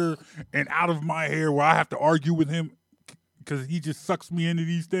off Twitter and out of my hair where I have to argue with him because he just sucks me into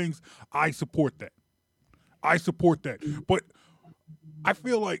these things, I support that. But I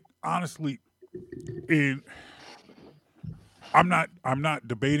feel like, honestly, I'm not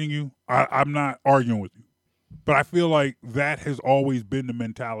debating you. I'm not arguing with you. But I feel like that has always been the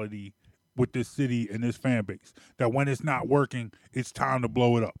mentality with this city and this fan base, that when it's not working, it's time to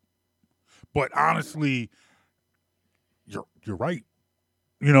blow it up. But honestly, you're right.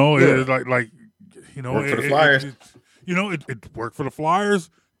 You know, it's like you know, worked for the Flyers. It worked for the Flyers.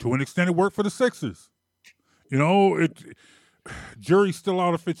 To an extent, it worked for the Sixers. You know, jury's still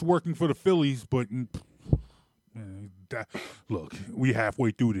out if it's working for the Phillies, but look, we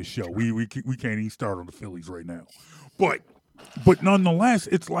halfway through this show. We can't even start on the Phillies right now. But nonetheless,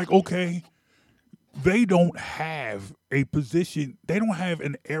 it's like, okay, they don't have a position. They don't have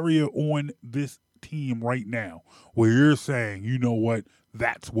an area on this team right now where you're saying, you know what,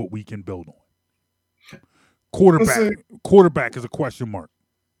 that's what we can build on. Quarterback is a question mark.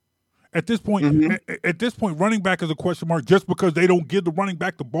 At this point, running back is a question mark just because they don't give the running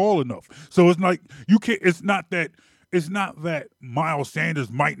back the ball enough. So it's like you can't. It's not that Miles Sanders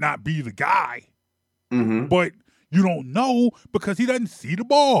might not be the guy, but you don't know because he doesn't see the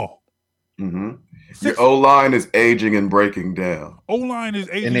ball. Your O-line is aging and breaking down. O-line is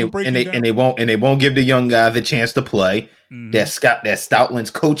aging and breaking down. And they won't give the young guy the chance to play. That Stoutland's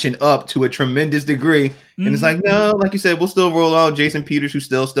coaching up to a tremendous degree. And it's like, no, like you said, we'll still roll out Jason Peters, who's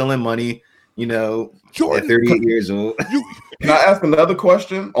still stealing money, you know, Jordan, at 38 years old. Can I ask another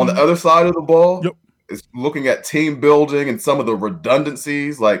question? On the other side of the ball, Yep. Is looking at team building and some of the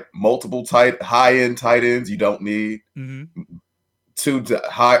redundancies, like multiple high-end tight ends you don't need. 2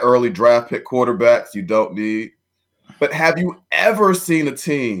 high early draft pick quarterbacks you don't need. But have you ever seen a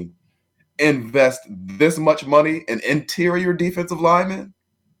team invest this much money in interior defensive linemen?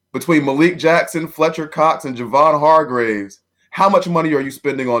 Between Malik Jackson, Fletcher Cox, and Javon Hargraves, how much money are you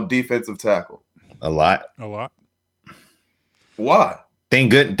spending on defensive tackle? A lot. Why?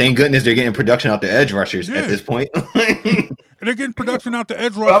 Thank goodness they're getting production out the edge rushers at this point. And they're getting production out the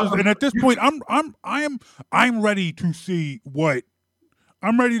edge rushers, and at this point, I'm ready to see what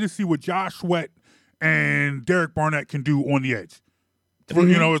Josh Sweat and Derek Barnett can do on the edge.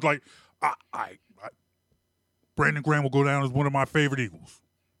 You know, it's like Brandon Graham will go down as one of my favorite Eagles.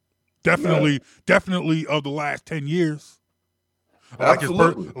 Definitely of the last 10 years. Like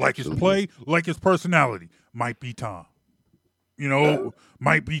his play, like his personality. Might be Tom. You know,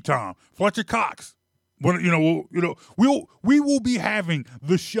 might be Tom. Fletcher Cox. We will be having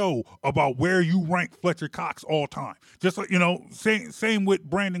the show about where you rank Fletcher Cox all time. Just like same with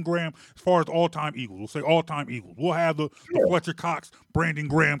Brandon Graham as far as all time Eagles. We'll say all time Eagles. We'll have the Fletcher Cox Brandon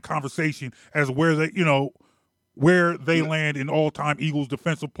Graham conversation as where they land in all time Eagles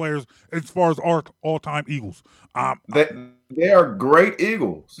defensive players as far as our all time Eagles. They are great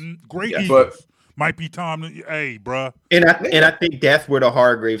Eagles. Great Eagles. Might be time to, hey, bruh. And I think that's where the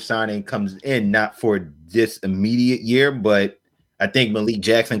Hargrave signing comes in, not for this immediate year, but I think Malik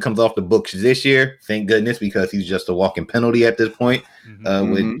Jackson comes off the books this year. Thank goodness, because he's just a walking penalty at this point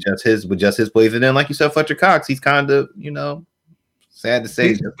with just his plays. And then, like you said, Fletcher Cox, he's kind of, sad to say,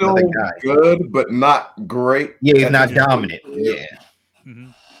 he's still good, but not great. Yeah, he's not dominant. Yeah. Mm-hmm.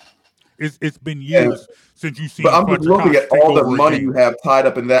 It's been years since you've seen. But I'm just looking at all the money you have tied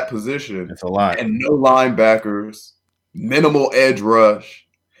up in that position. It's a lot, and no linebackers, minimal edge rush.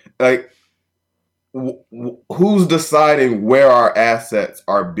 Like, who's deciding where our assets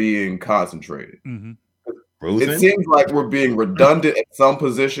are being concentrated? Mm-hmm. It seems like we're being redundant at some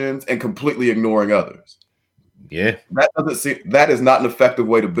positions and completely ignoring others. Yeah, that is not an effective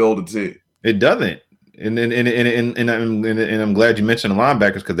way to build a team. It doesn't. And I'm glad you mentioned the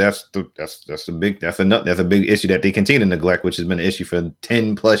linebackers, because that's a big issue that they continue to neglect, which has been an issue for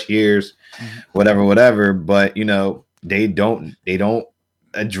 10 plus years, whatever. But they don't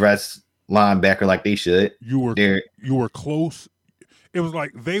address linebacker like they should. You were close. It was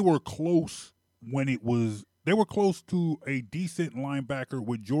like they were close when they were close to a decent linebacker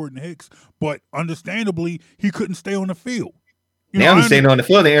with Jordan Hicks, but understandably he couldn't stay on the field. Now he's staying on the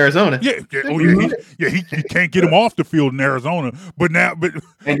field in Arizona. He can't get him off the field in Arizona.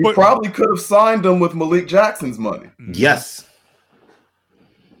 And you probably could have signed him with Malik Jackson's money. Yes.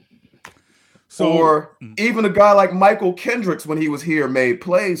 Or even a guy like Michael Kendricks, when he was here, made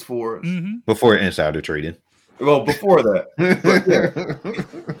plays for us. Before insider trading. Well, before that.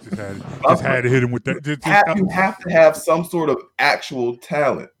 Just had to hit him with that. You have to have some sort of actual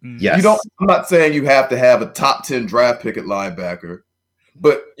talent. Yes. I'm not saying you have to have a top 10 draft pick at linebacker,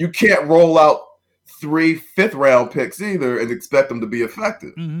 but you can't roll out 3 5th-round picks either and expect them to be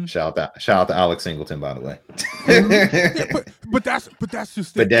effective. Shout out to Alex Singleton, by the way. But that's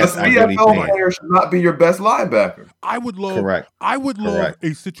just it. A CFL player should not be your best linebacker. I would love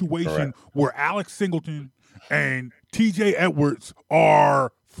a situation where Alex Singleton and TJ Edwards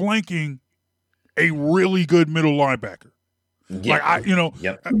are flanking a really good middle linebacker.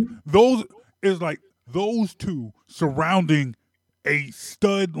 Those two surrounding a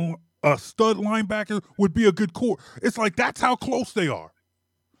stud linebacker would be a good core. It's like that's how close they are.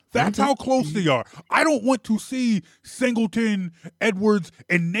 How close they are. I don't want to see Singleton, Edwards,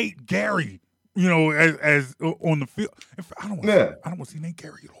 and Nate Gary, as on the field. I don't want to see Nate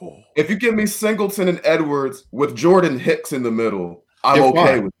Gary at all. If you give me Singleton and Edwards with Jordan Hicks in the middle, I'm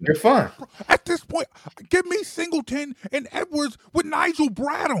okay with it. You're fine. At this point, give me Singleton and Edwards with Nigel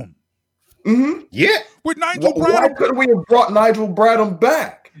Bradham. Yeah. With Nigel Bradham. Why couldn't we have brought Nigel Bradham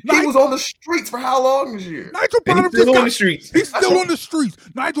back? He was on the streets for how long this year? Nigel Bradham still on the streets. He's still on the streets.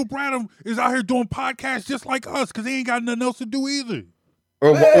 Nigel Bradham is out here doing podcasts just like us because he ain't got nothing else to do either.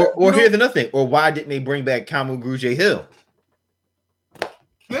 Or here's another thing. Or why didn't they bring back Kamu Grugier-Hill?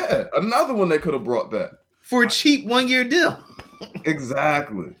 Yeah, another one they could have brought back. For a cheap 1-year deal.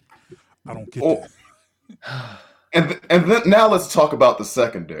 Exactly. I don't get that. And then now let's talk about the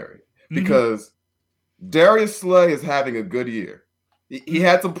secondary. Because Darius Slay is having a good year. He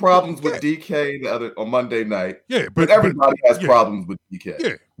had some problems with DK on Monday night. Yeah, but everybody has problems with DK.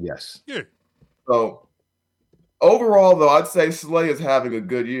 Yeah. Yes. Yeah. So overall, though, I'd say Slay is having a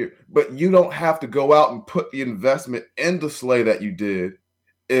good year. But you don't have to go out and put the investment into Slay that you did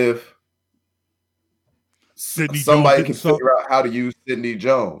if somebody can figure out how to use Sidney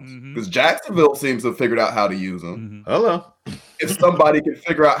Jones. Because Jacksonville seems to have figured out how to use him. Hello. If somebody can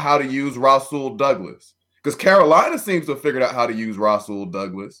figure out how to use Rasul Douglas. Because Carolina seems to have figured out how to use Rasul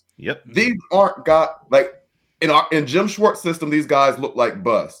Douglas. Yep. These aren't in Jim Schwartz's system, these guys look like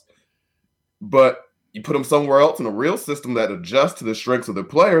busts. But you put them somewhere else in a real system that adjusts to the strengths of the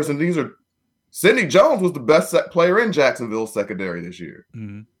players, and Sidney Jones was the best player in Jacksonville's secondary this year.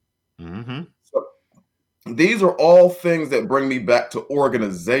 So these are all things that bring me back to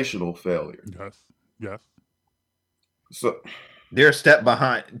organizational failure. Yes. So they're a step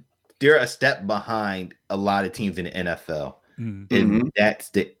behind. They're a step behind a lot of teams in the NFL, and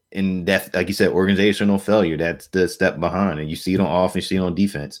that's like you said, organizational failure. That's the step behind, and you see it on offense, you see it on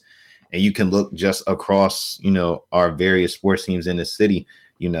defense, and you can look just across, our various sports teams in the city.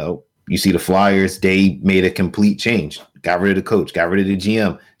 You see the Flyers; they made a complete change. got rid of the coach, got rid of the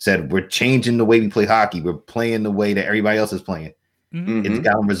GM, said we're changing the way we play hockey. We're playing the way that everybody else is playing. It's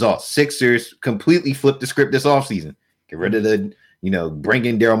gotten results. Sixers completely flipped the script this offseason. Get rid of the, bring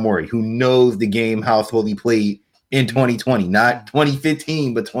in Daryl Morey, who knows the game, how it's fully played in 2020, not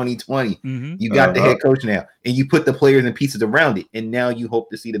 2015, but 2020. You got the head coach now, and you put the players and pieces around it, and now you hope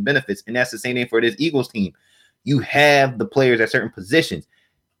to see the benefits. And that's the same thing for this Eagles team. You have the players at certain positions.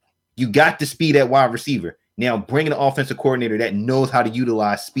 You got the speed at wide receiver. Now bring an offensive coordinator that knows how to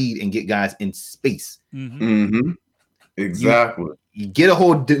utilize speed and get guys in space. Exactly. You get a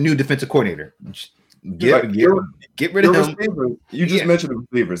whole new defensive coordinator. Get rid of them. Receivers, you just mentioned the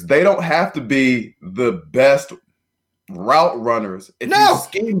receivers. They don't have to be the best route runners if you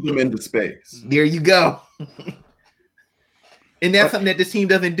scheme them into space. There you go. And that's something that this team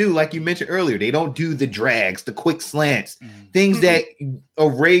doesn't do, like you mentioned earlier. They don't do the drags, the quick slants, things that a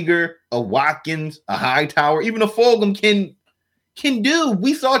Rager, a Watkins, a Hightower, even a Fulgham can do.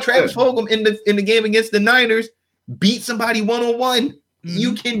 We saw Travis Fulgham in the game against the Niners beat somebody one-on-one.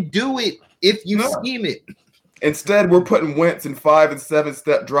 You can do it if you scheme it. Instead, we're putting Wentz in 5 and 7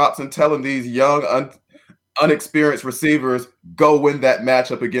 step drops and telling these young, unexperienced receivers, go win that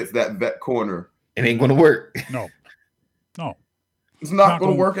matchup against that vet corner. It ain't going to work. No. It's not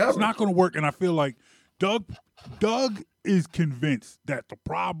going to work out. It's not going to work, and I feel like Doug is convinced that the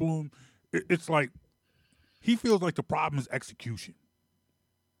problem, it's like he feels like the problem is execution.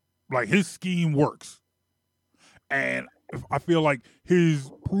 Like his scheme works. And I feel like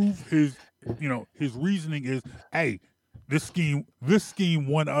his proof, his reasoning is, hey, this scheme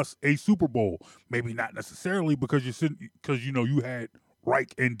won us a Super Bowl. Maybe not necessarily because you had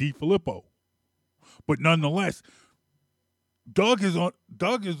Reich and DeFilippo, but nonetheless, Doug is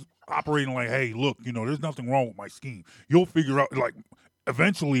operating like, hey, look, there's nothing wrong with my scheme. You'll figure out, like,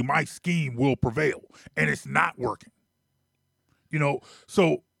 eventually my scheme will prevail, and it's not working.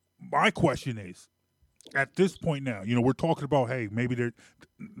 So my question is, at this point now, we're talking about, hey, there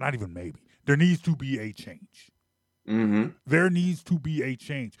needs to be a change. There needs to be a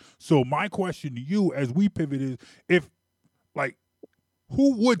change. So my question to you as we pivot is,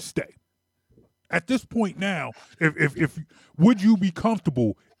 who would stay? At this point now, if would you be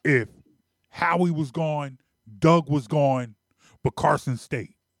comfortable if Howie was gone, Doug was gone, but Carson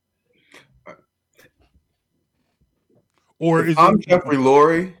stayed? Or is I'm Jeffrey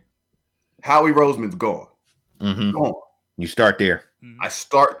Lurie, Howie Roseman's gone. Gone. You start there. I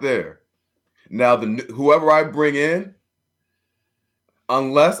start there. Now, whoever I bring in,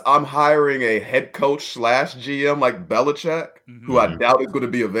 unless I'm hiring a head coach / GM like Belichick, who I doubt is going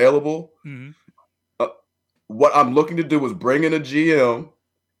to be available, what I'm looking to do is bring in a GM,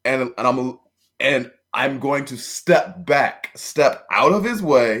 and I'm going to step out of his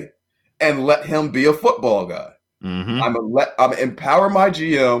way, and let him be a football guy. I'm empower my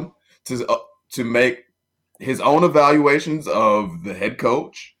GM to make his own evaluations of the head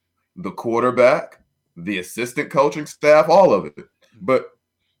coach, the quarterback, the assistant coaching staff, all of it. But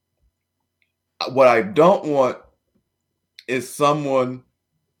what I don't want is someone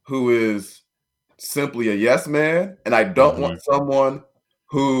who is simply a yes man, and I don't want someone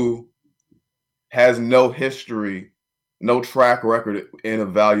who has no history, no track record in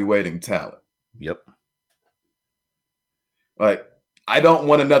evaluating talent. Yep. Like, I don't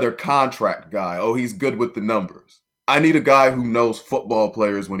want another contract guy. Oh, he's good with the numbers. I need a guy who knows football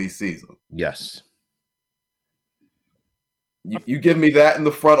players when he sees them. Yes. You give me that in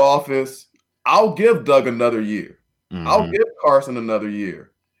the front office, I'll give Doug another year. I'll give Carson another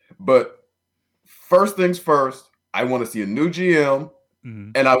year. But first things first, I want to see a new GM,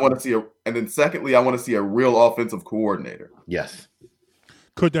 and I want to see then secondly, I want to see a real offensive coordinator. Yes.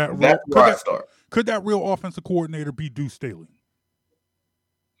 Could that real offensive coordinator be Deuce Staley?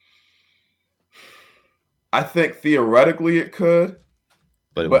 I think theoretically it could,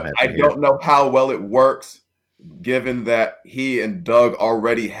 but I don't know how well it works, given that he and Doug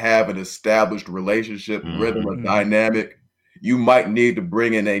already have an established relationship, rhythm, or dynamic. You might need to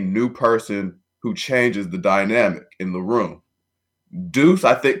bring in a new person who changes the dynamic in the room. Deuce,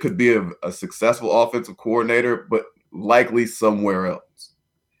 I think, could be a successful offensive coordinator, but likely somewhere else.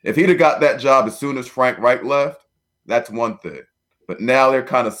 If he'd have got that job as soon as Frank Reich left, that's one thing. But now they're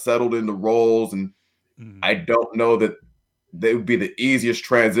kind of settled in the roles, and I don't know that they would be the easiest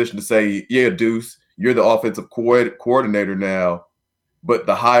transition to say, yeah, Deuce, you're the offensive coordinator now, but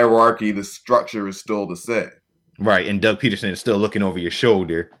the hierarchy, the structure is still the same. Right, and Doug Peterson is still looking over your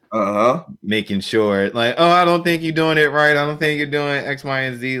shoulder, making sure, like, oh, I don't think you're doing it right. I don't think you're doing X, Y,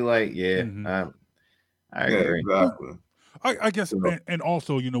 and Z. Like, I agree. Exactly. I guess, and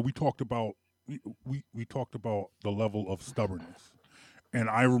also, we talked about, we talked about the level of stubbornness, and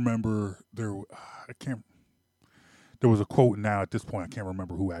I remember there was a quote. Now at this point, I can't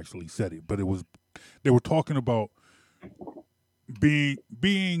remember who actually said it, but they were talking about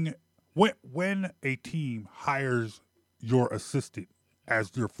being when a team hires your assistant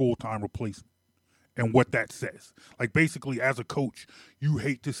as your full-time replacement, and what that says. Like basically, as a coach, you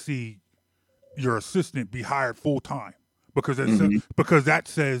hate to see your assistant be hired full-time because that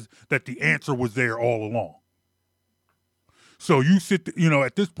says that the answer was there all along. So you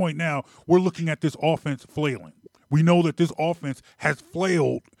at this point now, we're looking at this offense flailing. We know that this offense has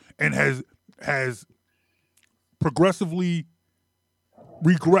flailed and has progressively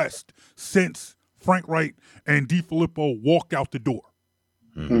regressed since Frank Wright and DeFilippo walked out the door.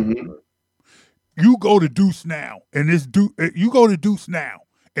 Mm-hmm. You go to Deuce now, and this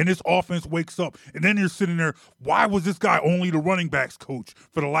offense wakes up, and then you're sitting there. Why was this guy only the running backs coach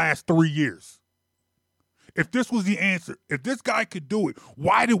for the last 3 years? If this was the answer, if this guy could do it,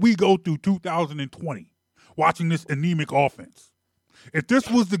 why did we go through 2020 watching this anemic offense? If this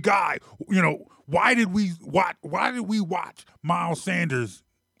was the guy, why did we watch Miles Sanders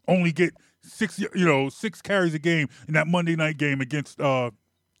only get 6 carries a game in that Monday night game against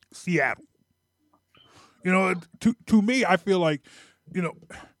Seattle? To me, I feel like,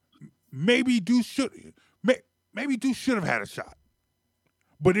 maybe Deuce should have had a shot,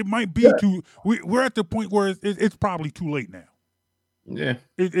 but it might be we're at the point where it's probably too late now. Yeah,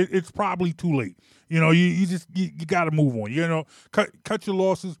 it's probably too late. You got to move on. Cut your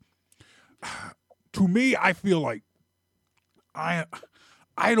losses. To me, I feel like I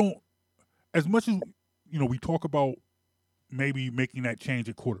don't, as much as we talk about maybe making that change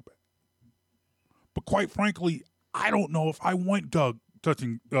at quarterback, but quite frankly, I don't know if I want Doug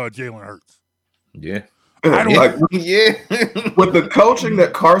touching Jalen Hurts. Yeah. I don't. Yeah. With the coaching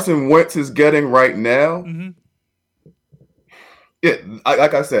that Carson Wentz is getting right now,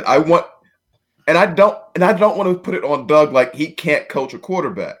 like I said, I don't want to put it on Doug like he can't coach a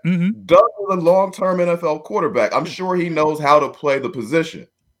quarterback. Mm-hmm. Doug is a long-term NFL quarterback. I'm sure he knows how to play the position.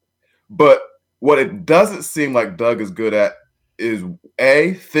 But what it doesn't seem like Doug is good at is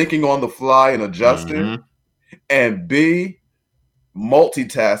A, thinking on the fly and adjusting, and B,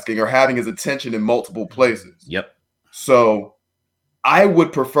 multitasking or having his attention in multiple places. Yep. So I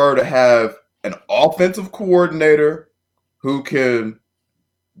would prefer to have an offensive coordinator who can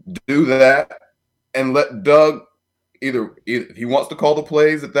do that and let Doug either if he wants to call the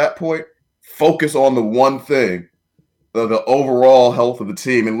plays at that point, focus on the one thing, the overall health of the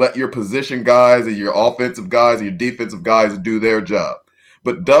team, and let your position guys and your offensive guys and your defensive guys do their job.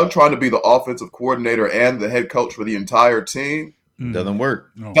 But Doug trying to be the offensive coordinator and the head coach for the entire team doesn't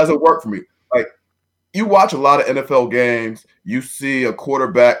work. No. Doesn't work for me. Like, you watch a lot of NFL games, you see a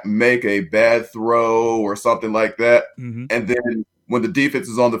quarterback make a bad throw or something like that, and then when the defense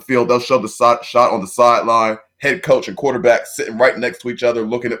is on the field, they'll show the shot on the sideline, head coach and quarterback sitting right next to each other,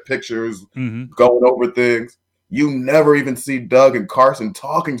 looking at pictures, going over things. You never even see Doug and Carson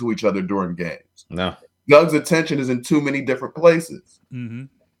talking to each other during games. No. Doug's attention is in too many different places. And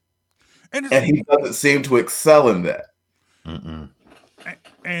he doesn't seem to excel in that.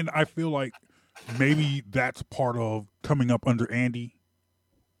 And I feel like maybe that's part of coming up under Andy.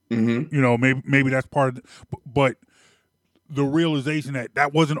 Maybe that's part of it. But the realization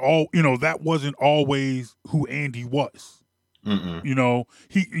that wasn't always who Andy was.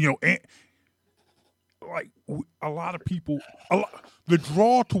 A lot of people, the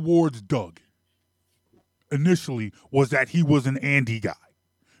draw towards Doug initially was that he was an Andy guy,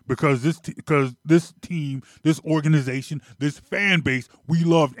 because this team, this organization, this fan base, we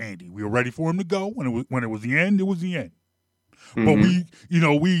loved Andy. We were ready for him to go when it was the end. It was the end. But we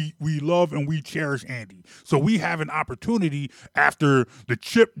love and we cherish Andy. So we have an opportunity after the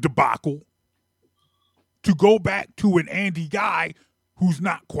Chip debacle to go back to an Andy guy who's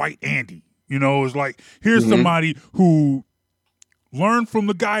not quite Andy. It's like, here's somebody who learned from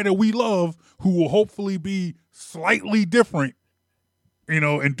the guy that we love, who will hopefully be slightly different,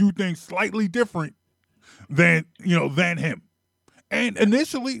 and do things slightly different than him. And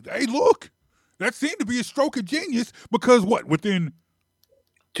initially, hey, look, that seemed to be a stroke of genius, because within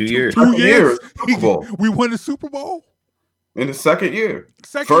 2 years, we won the Super Bowl in the second year.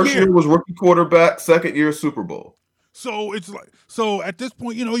 First year was rookie quarterback. Second year Super Bowl. So it's like, at this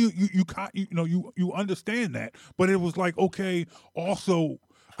point, you understand that, but it was like, okay. Also,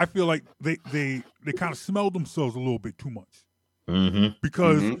 I feel like they kind of smelled themselves a little bit too much,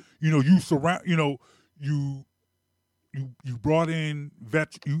 because you surround, you brought in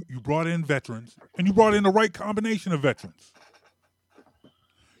veterans, and you brought in the right combination of veterans.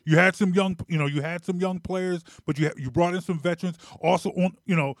 You had some young, players, but you brought in some veterans. Also on,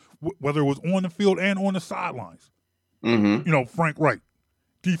 whether it was on the field and on the sidelines. Mm-hmm. Frank Wright,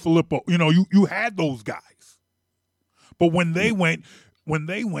 DeFilippo. You had those guys. But when they went,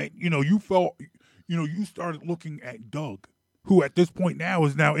 you felt, you started looking at Doug, who at this point now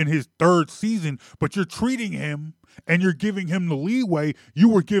is now in his third season, but you're treating him and you're giving him the leeway you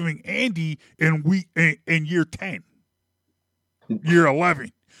were giving Andy in year 10, year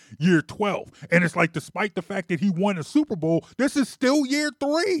 11. Year 12. And it's like, despite the fact that he won a Super Bowl, this is still year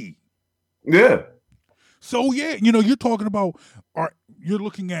 3. Yeah. So, yeah, you're talking about, you're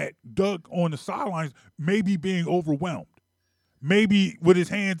looking at Doug on the sidelines maybe being overwhelmed, maybe with his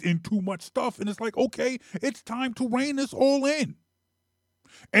hands in too much stuff. And it's like, okay, it's time to rein this all in.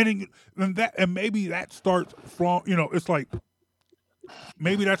 And maybe that starts from, it's like,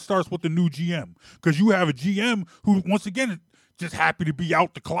 maybe that starts with the new GM, because you have a GM who, once again, just happy to be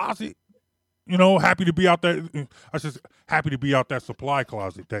out the closet, happy to be out that. Happy to be out that supply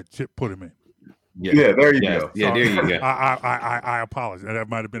closet that Chip put him in. Yeah, there you go. Yeah, there you go. I apologize. That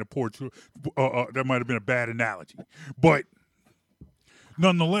might have been that might have been a bad analogy, but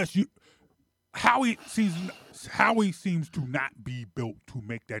nonetheless, Howie seems to not be built to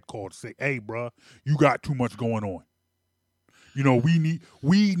make that call to say, "Hey, bro, you got too much going on."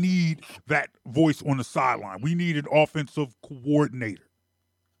 We need that voice on the sideline. We need an offensive coordinator.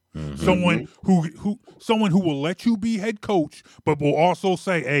 Mm-hmm. Someone who will let you be head coach, but will also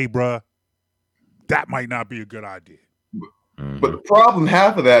say, "Hey, bruh, that might not be a good idea." But the problem,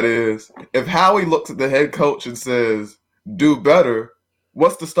 half of that is, if Howie looks at the head coach and says, "Do better,"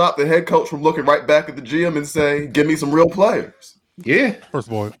 what's to stop the head coach from looking right back at the GM and saying, "Give me some real players"? Yeah. First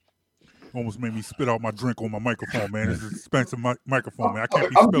of all, almost made me spit out my drink on my microphone, man. This is an expensive microphone, man. I can't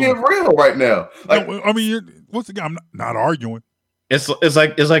be spilling. I'm being real right now. No, I mean, once again, I'm not arguing. It's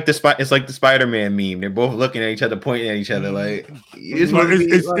like the Spider-Man meme. They're both looking at each other, pointing at each other, like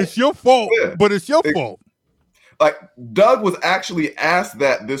it's your fault, but it's your fault. Like, Doug was actually asked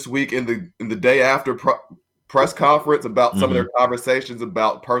that this week in the day after press conference about some of their conversations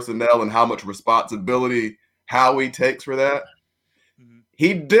about personnel and how much responsibility Howie takes for that.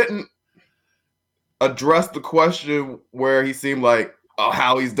 He didn't address the question where he seemed like, oh,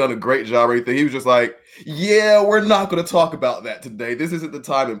 Howie's done a great job or anything. He was just like, yeah, we're not going to talk about that today. This isn't the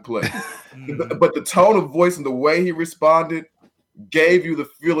time and place. But the tone of voice and the way he responded gave you the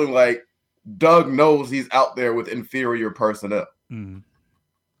feeling like Doug knows he's out there with inferior personnel. Mm-hmm.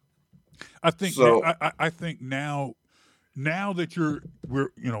 I think so. I think now that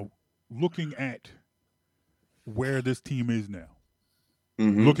we're looking at where this team is now,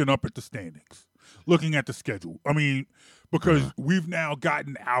 looking up at the standings, looking at the schedule. I mean, because we've now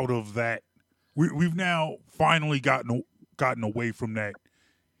gotten out of that. We've now finally gotten away from that.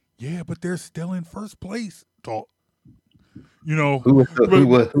 Yeah, but they're still in first place. Talk. Who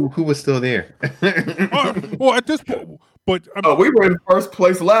was still there? Well, at this point, but we were in first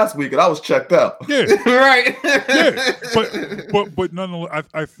place last week, and I was checked out. Yeah, right. Yeah, but nonetheless,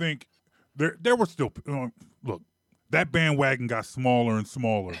 I think there were still look. That bandwagon got smaller and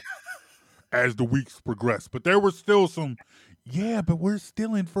smaller as the weeks progressed, but there were still some. Yeah, but we're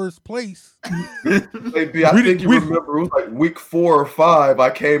still in first place. Maybe I think you remember it was like week 4 or 5. I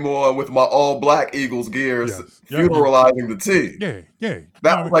came on with my all black Eagles gears, funeralizing the team. Yeah.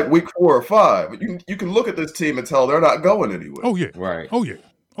 That was like week 4 or 5. You can look at this team and tell they're not going anywhere. Oh yeah, right. Oh yeah.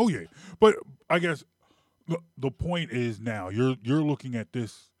 But I guess the point is now you're looking at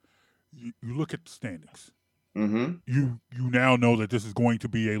this. You look at the standings. Mm-hmm. You now know that this is going to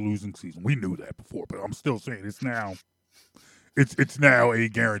be a losing season. We knew that before, but I'm still saying it's now. It's now a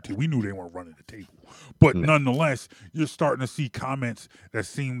guarantee. We knew they weren't running the table, but nonetheless, you're starting to see comments that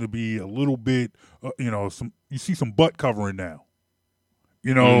seem to be a little bit, you see some butt covering now.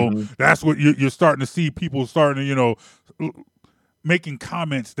 That's what you're starting to see. People starting to, making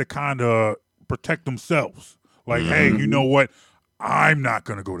comments that kind of protect themselves. Like, hey, you know what? I'm not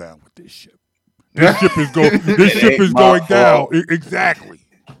going to go down with this ship. This ship is going. This ship is going down. Exactly.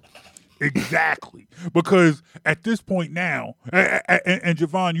 Because at this point now, and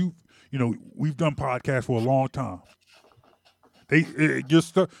Javon, we've done podcasts for a long time.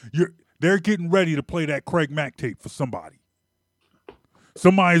 They're getting ready to play that Craig Mack tape for somebody.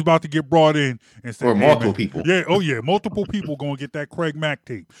 Somebody's about to get brought in and say, or multiple people. Yeah, multiple people gonna get that Craig Mack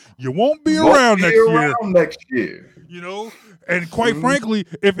tape. You won't be around next year. And quite frankly,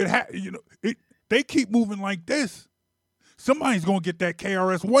 if they keep moving like this, somebody's gonna get that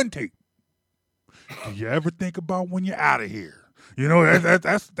KRS-One tape. Do you ever think about when you're out of here?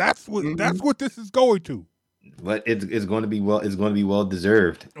 That's what this is going to. But it's going to be well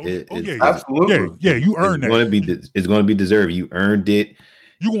deserved. Absolutely. Yeah, you earned that. It's going to be deserved. You earned it.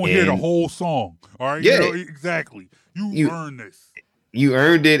 You gonna hear the whole song, all right? Yeah, exactly. You earned this. You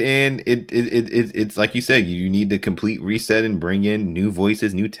earned it, and it's like you said. You need the complete reset and bring in new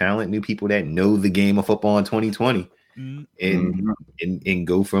voices, new talent, new people that know the game of football in 2020, and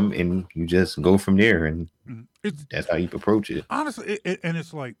go from and you just go from there, and that's how you approach it. Honestly, and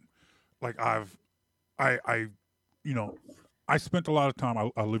it's like I spent a lot of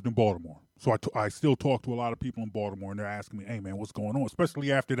time. I lived in Baltimore, so I still talk to a lot of people in Baltimore, and they're asking me, "Hey, man, what's going on?"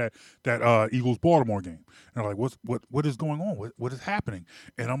 Especially after that Eagles Baltimore game, and they're like, "What is going on? What is happening?"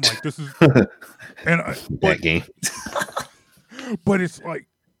 And I'm like, "This is," that game. But it's like,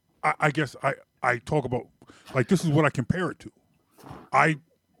 I guess I talk about like this is what I compare it to. I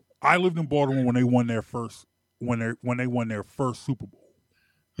lived in Baltimore when they won their first Super Bowl.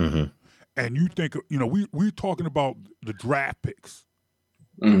 Mm-hmm. And you think, we're talking about the draft picks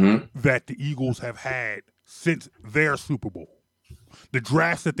that the Eagles have had since their Super Bowl, the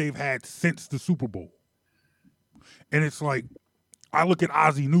drafts that they've had since the Super Bowl. And it's like, I look at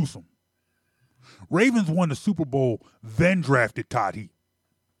Ozzie Newsome. Ravens won the Super Bowl, then drafted Todd Heap,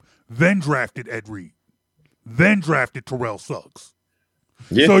 then drafted Ed Reed, then drafted Terrell Suggs.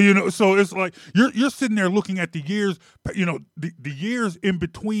 Yeah. So it's like you're sitting there looking at the years, the years in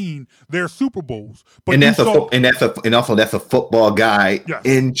between their Super Bowls. But that's a football guy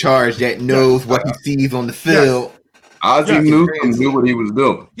in charge that knows what he sees on the field. Yes. Ozzie Newsome knew what he was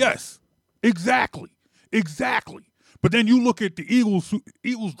doing. Yes, exactly. But then you look at the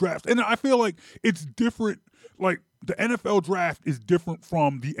Eagles draft, and I feel like it's different. Like the NFL draft is different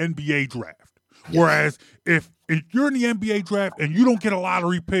from the NBA draft. Whereas if you're in the NBA draft and you don't get a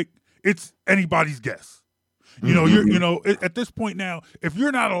lottery pick, it's anybody's guess. At this point now, if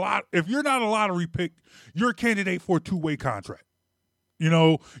you're not a lottery pick, you're a candidate for a two-way contract.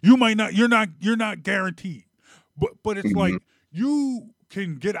 You might not. You're not guaranteed. But it's like you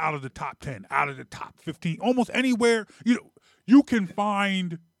can get out of the top 10, out of the top 15, almost anywhere. You can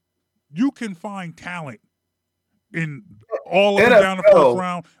find talent in all up and down the first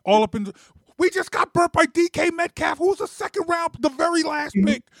round, all up in the. We just got burnt by DK Metcalf, who was the second round, the very last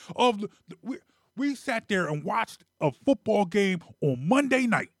pick of we sat there and watched a football game on Monday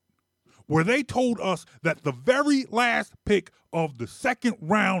night where they told us that the very last pick of the second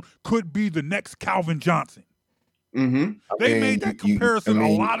round could be the next Calvin Johnson. Mm-hmm. They made that comparison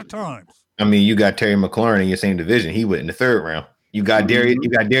a lot of times. I mean, you got Terry McLaurin in your same division. He went in the third round. You got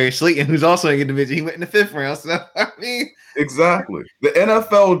Darius Slayton, who's also in your division. He went in the fifth round. So exactly. The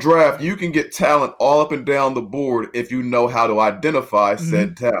NFL draft, you can get talent all up and down the board if you know how to identify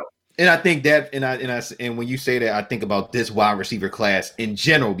said talent. And I think that, and when you say that, I think about this wide receiver class in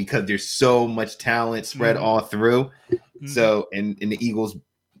general because there's so much talent spread all through. So, and the Eagles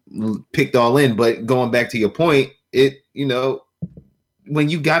picked all in. But going back to your point, when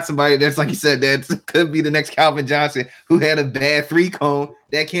you got somebody that's like you said, that could be the next Calvin Johnson who had a bad 3-cone,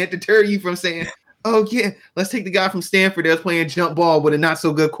 that can't deter you from saying, "Oh yeah, let's take the guy from Stanford that's playing jump ball with a not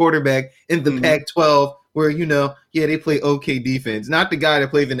so good quarterback in the Pac-12, where they play okay defense." Not the guy that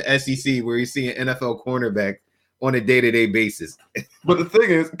plays in the SEC where you see an NFL cornerback on a day-to-day basis. But the thing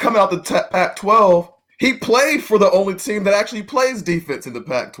is, coming out the Pac-12, he played for the only team that actually plays defense in the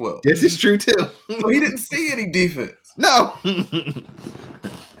Pac-12. This is true too. So he didn't see any defense. No.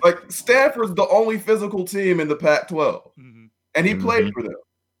 Like Stanford's the only physical team in the Pac-12, and he played for them.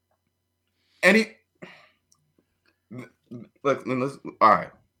 And he, all right.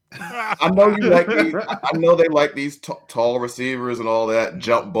 I know you like these. I know they like these tall receivers and all that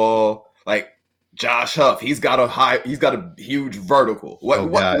jump ball. Like Josh Huff, he's got a huge vertical. What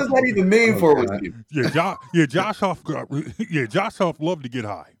does that even mean for a receiver? Josh Huff. Josh Huff loved to get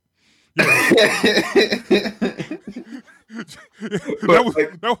high.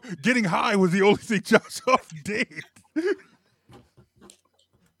 Getting high was the only thing Josh Huff did.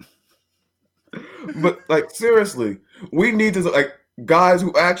 But seriously, we need to guys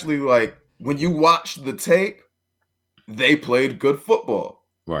who actually when you watch the tape, they played good football.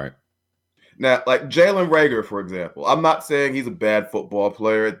 Right. Now, like Jalen Reagor, for example, I'm not saying he's a bad football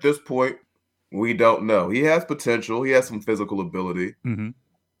player. At this point, we don't know. He has potential. He has some physical ability.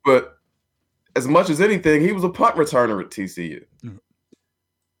 But as much as anything, he was a punt returner at TCU.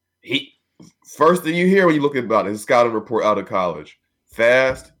 First thing you hear when you look about his scouting report out of college,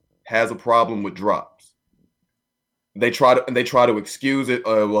 fast, has a problem with drops. They try to excuse it.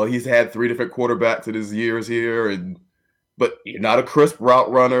 Well, he's had 3 different quarterbacks in his years here, but you're not a crisp route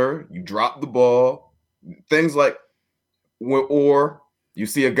runner. You drop the ball. Things like, or you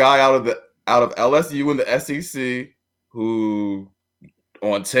see a guy out out of LSU in the SEC who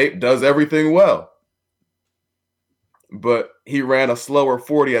on tape does everything well. But he ran a slower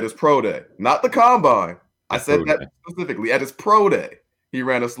 40 at his pro day, not the combine. I said that specifically. At his pro day, he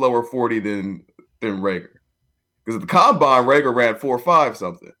ran a slower 40 than Reagor. Because at the combine, Reagor ran 4.5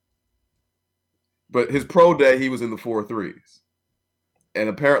 something. But his pro day, he was in the 4.3s. And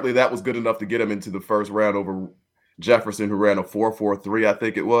apparently that was good enough to get him into the first round over Jefferson, who ran a 4.43, I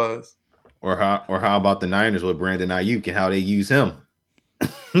think it was. Or how about the Niners with Brandon Ayuk and how they use him?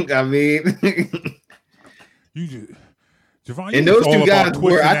 I mean, Javon, and those two guys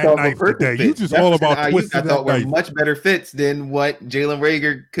were, I thought, were perfect fits. You just all about twisting I thought were knife. much better fits than what Jalen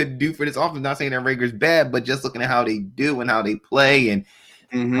Reagor could do for this offense. Not saying that Rager's bad, but just looking at how they do and how they play and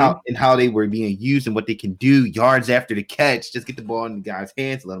how they were being used and what they can do, yards after the catch, just get the ball in the guy's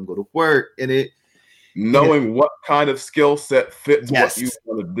hands, let them go to work, and it. Knowing what kind of skill set fits what you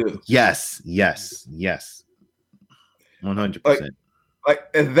want to do. Yes. 100%.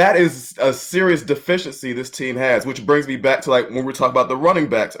 And that is a serious deficiency this team has, which brings me back to like when we were talking about the running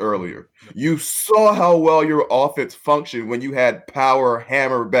backs earlier. You saw how well your offense functioned when you had power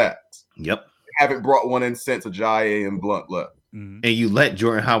hammer backs. Yep. Haven't brought one in since Ajayi and Blunt left. And you let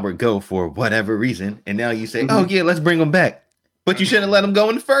Jordan Howard go for whatever reason, and now you say, "Oh yeah, let's bring him back." But you shouldn't have let him go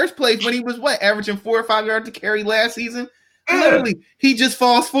in the first place when he was averaging 4 or 5 yards to carry last season. Literally, he just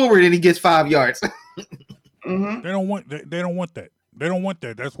falls forward and he gets 5 yards. They don't want that. They don't want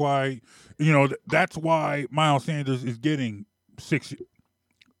that. That's why, that's why Miles Sanders is getting six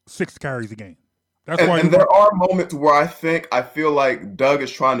carries a game. That's why. And there are moments where I feel like Doug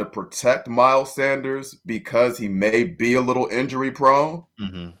is trying to protect Miles Sanders because he may be a little injury prone.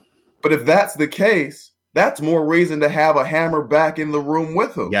 But if that's the case, that's more reason to have a hammer back in the room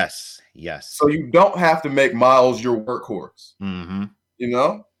with him. Yes. So you don't have to make Miles your workhorse.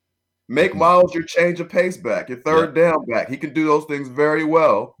 Make Miles your change of pace back, your third down back. He can do those things very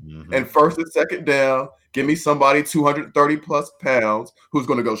well. And first and second down, give me somebody 230 plus pounds who's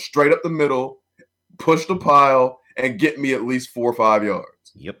going to go straight up the middle, push the pile, and get me at least 4 or 5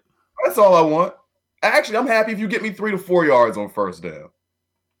 yards. Yep. That's all I want. Actually, I'm happy if you get me 3 to 4 yards on first down.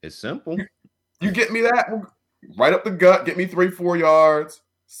 It's simple. You get me that right up the gut, get me 3-4 yards,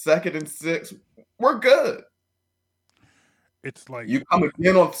 2nd and 6. We're good. It's like you come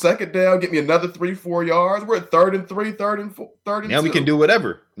again on second down, get me another 3-4 yards. We're at 3rd and 3, 3rd and 4, 3rd and 2. Now we can do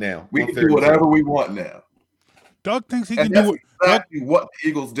whatever. Now we can do whatever we want now. Doug thinks he can do exactly what the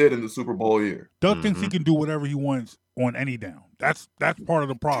Eagles did in the Super Bowl year. Doug thinks he can do whatever he wants on any down. That's part of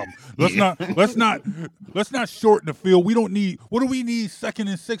the problem. Let's not shorten the field. We don't need. What do we need 2nd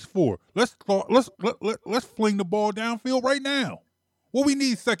and 6 for? Let's fling the ball downfield right now. What we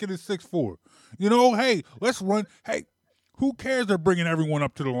need 2nd and 6 for? Hey, let's run. Hey, who cares they're bringing everyone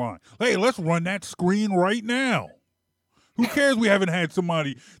up to the line? Hey, let's run that screen right now. Who cares we haven't had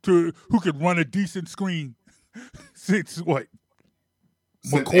somebody who could run a decent screen since what?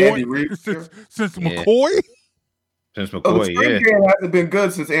 Since McCoy? Andy Reid? Since McCoy? Since McCoy, the screen game hasn't been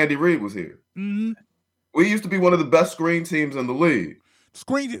good since Andy Reid was here. We used to be one of the best screen teams in the league.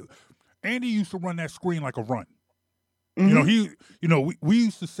 Andy used to run that screen like a run. We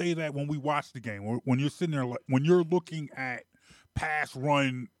used to say that when we watched the game. When you're sitting there, when you're looking at pass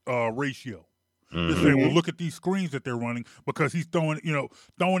run ratio, you say, "Well, look at these screens that they're running because he's throwing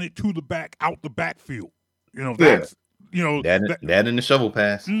it to the back, out the backfield." That's that in the shovel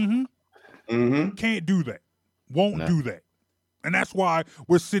pass. Can't do that. Won't do that. And that's why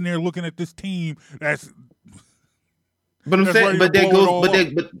we're sitting there looking at this team that's. But I'm saying, but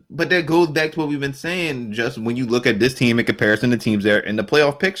that goes back to what we've been saying. Just when you look at this team in comparison to teams that are in the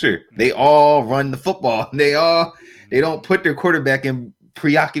playoff picture, they all run the football. They don't put their quarterback in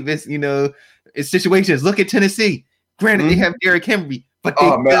preoccupous, situations. Look at Tennessee. Granted, they have Derrick Henry, but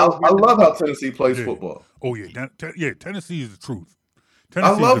I love how Tennessee plays football. Oh yeah, Tennessee is the truth.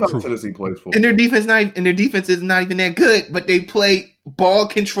 I love how Tennessee plays football. And their defense is not even that good, but they play ball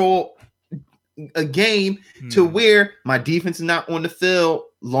control a game to where my defense is not on the field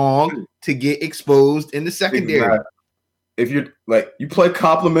long to get exposed in the secondary. Exactly. If you play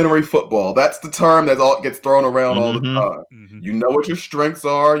complementary football, that's the term that all gets thrown around all the time. You know what your strengths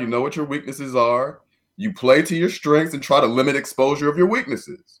are, you know what your weaknesses are. You play to your strengths and try to limit exposure of your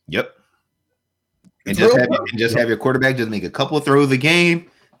weaknesses. Yep. And just have your quarterback just make a couple of throws a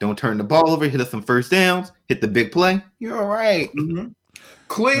game. Don't turn the ball over. Hit us some first downs. Hit the big play. You're all right.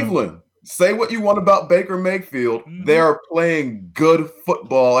 Cleveland. Say what you want about Baker Mayfield. They are playing good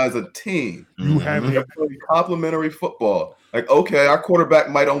football as a team. They're playing complementary football. Like, okay, our quarterback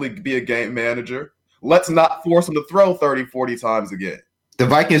might only be a game manager. Let's not force him to throw 30, 40 times a game. The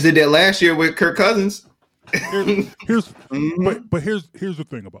Vikings did that last year with Kirk Cousins. Here's the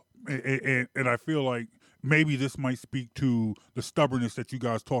thing about, and I feel like maybe this might speak to the stubbornness that you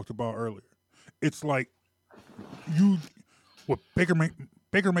guys talked about earlier. It's like Baker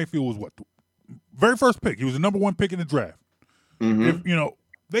Mayfield was what, the very first pick. He was the number 1 pick in the draft. If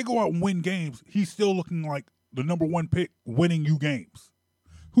they go out and win games, he's still looking like the number 1 pick, winning you games.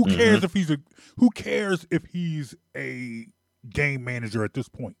 Who cares if he's a game manager at this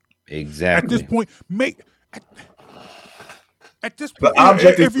point? Exactly. At this point, the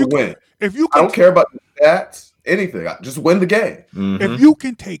object is to win. I don't care about the stats, anything. Just win the game. If you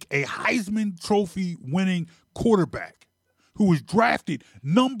can take a Heisman Trophy winning quarterback who was drafted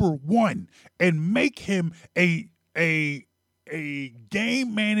number 1 and make him a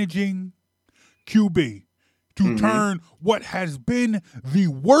game managing QB to turn what has been the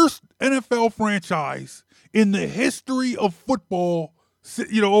worst NFL franchise in the history of football,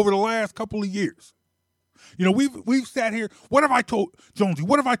 over the last couple of years. We've sat here. What have I told Jonesy?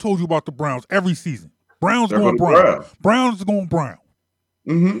 What have I told you about the Browns every season? Browns going Brown. Browns going Brown.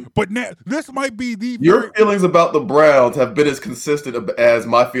 But now this might be your feelings about the Browns have been as consistent as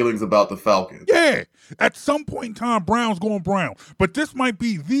my feelings about the Falcons. Yeah, at some point in time, Browns going Brown. But this might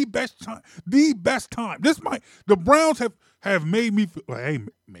be the best time. The Browns have made me feel like, hey,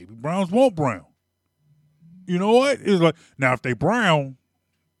 maybe Browns won't Brown. You know what? It's like, now if they Brown,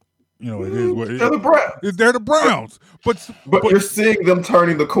 it is what it is. They're the Browns. They're the Browns. But you're seeing them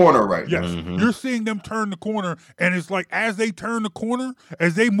turning the corner right now. Yes, you're seeing them turn the corner, and it's like as they turn the corner,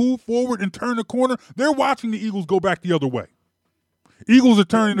 as they move forward and turn the corner, they're watching the Eagles go back the other way. Eagles are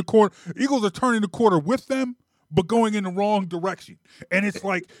turning the corner. Eagles are turning the corner with them, but going in the wrong direction. And it's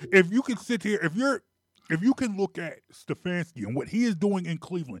like, if you can sit here, if you can look at Stefanski and what he is doing in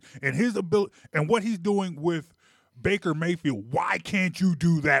Cleveland and his ability and what he's doing with Baker Mayfield, why can't you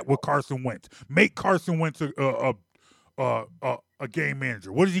do that with Carson Wentz? Make Carson Wentz a game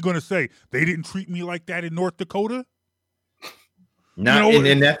manager. What is he going to say? They didn't treat me like that in North Dakota? And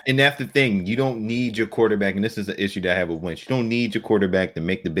that's the thing. You don't need your quarterback, and this is the issue that I have with Wentz. You don't need your quarterback to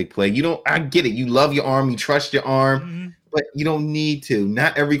make the big play. I get it. You love your arm, you trust your arm, but you don't need to.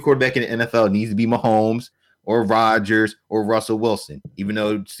 Not every quarterback in the NFL needs to be Mahomes or Rodgers or Russell Wilson, even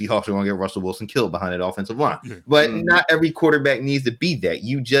though Seahawks are going to get Russell Wilson killed behind that offensive line. But not every quarterback needs to be that.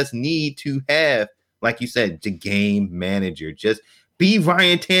 You just need to have, like you said, the game manager. Just be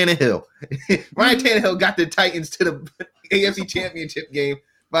Ryan Tannehill. Ryan Tannehill got the Titans to the AFC Championship game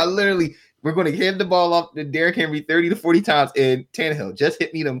by literally, we're going to hand the ball off to Derrick Henry 30 to 40 times, and Tannehill just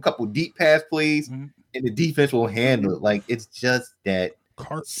hit me them a couple deep pass plays, and the defense will handle it. Like, it's just that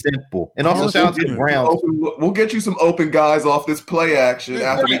simple. And also, shout out to the Browns. We'll get you some open guys off this play action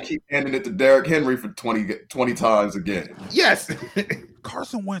after we keep handing it to Derrick Henry for 20 times again. Yes.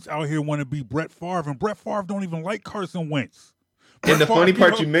 Carson Wentz out here want to be Brett Favre, and Brett Favre don't even like Carson Wentz. And the funny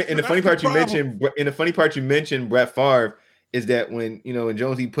part you mentioned Brett Favre is that when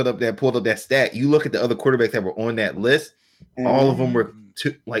Jonesy pulled up that stat, you look at the other quarterbacks that were on that list, all of them were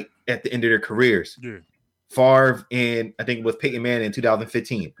at the end of their careers. Yeah. Favre and I think it was Peyton Manning in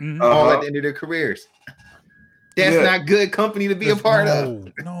 2015, all at the end of their careers. That's not good company to be a part of.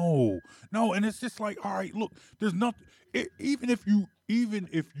 No, and it's just like, all right, look, there's nothing. Even if you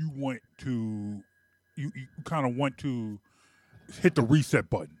want to, you kind of want to hit the reset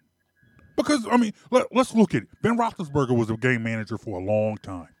button, because I mean, let's look at it. Ben Roethlisberger was a game manager for a long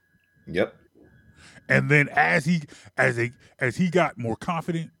time. Yep. And then as he got more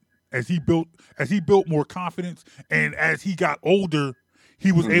confident, as he built more confidence, and as he got older,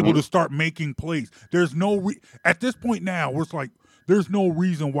 he was able to start making plays. There's at this point now, it's like there's no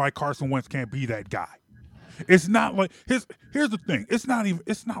reason why Carson Wentz can't be that guy. It's not like here's the thing. It's not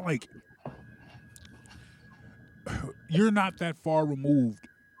like you're not that far removed,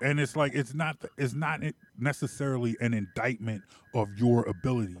 and it's like it's not necessarily an indictment of your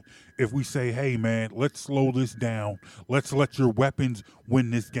ability. If we say, hey man, let's slow this down, let's let your weapons win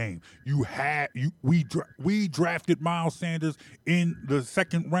this game. We drafted Miles Sanders in the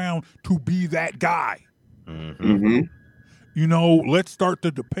second round to be that guy. Let's start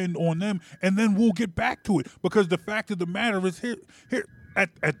to depend on them, and then we'll get back to it. Because the fact of the matter is, here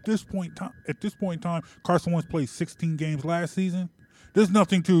at this point in time, Carson Wentz played 16 games last season. There's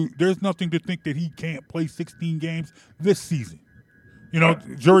nothing to think that he can't play 16 games this season.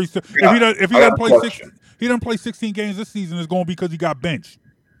 Jury said if he doesn't play 16 games this season, it's going to be because he got benched.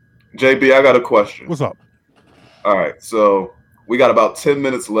 JB, I got a question. What's up? All right, so we got about 10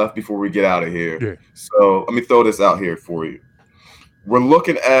 minutes left before we get out of here. Yeah. So let me throw this out here for you. We're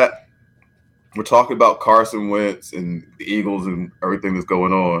looking at we're talking about Carson Wentz and the Eagles and everything that's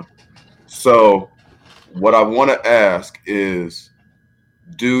going on. So what I want to ask is,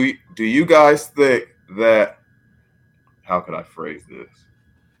 do you guys think that, how can I phrase this?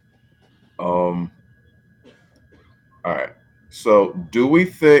 All right. So do we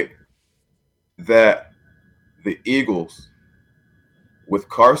think that the Eagles with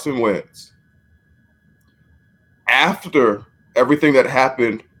Carson Wentz, after everything that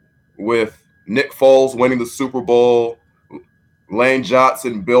happened with Nick Foles winning the Super Bowl, Lane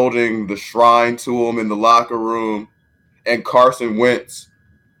Johnson building the shrine to him in the locker room, and Carson Wentz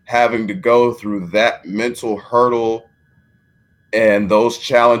having to go through that mental hurdle and those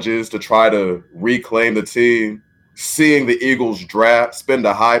challenges to try to reclaim the team, seeing the Eagles draft, spend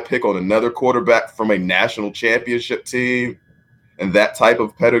a high pick on another quarterback from a national championship team and that type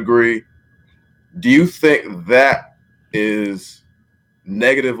of pedigree, do you think that is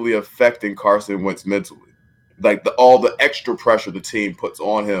negatively affecting Carson Wentz mentally? Like all the extra pressure the team puts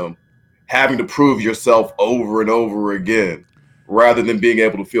on him, having to prove yourself over and over again, rather than being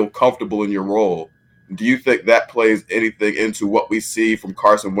able to feel comfortable in your role. Do you think that plays anything into what we see from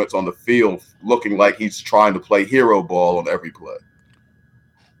Carson Wentz on the field, looking like he's trying to play hero ball on every play?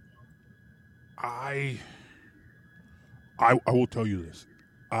 I will tell you this.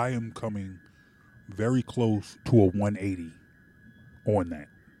 I am coming very close to a 180 on that.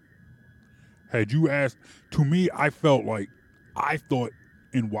 Had you asked, to me, I thought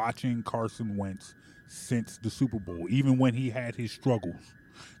in watching Carson Wentz since the Super Bowl, even when he had his struggles,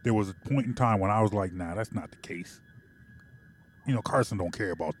 there was a point in time when I was like, nah, that's not the case. You know, Carson don't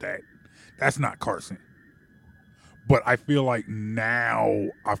care about that. That's not Carson. But I feel like now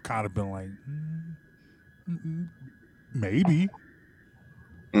I've kind of been like, maybe.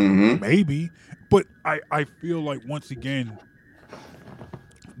 Maybe. But I feel like, once again,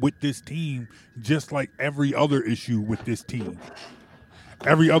 with this team, just like every other issue with this team,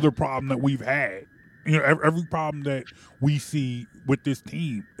 every other problem that we've had, you know, every problem that we see with this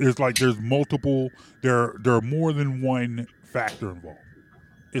team is like there's multiple, there are more than one factor involved.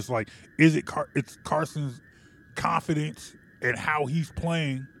 It's like, it's Carson's confidence and how he's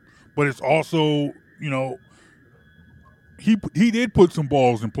playing, but it's also, you know, he did put some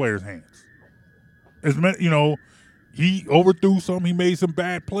balls in players' hands. As you know, he overthrew some, he made some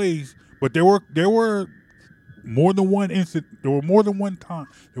bad plays, but there were more than one incident. There was more than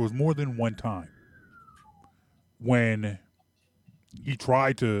one time when he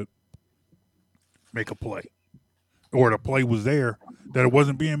tried to make a play, or the play was there that it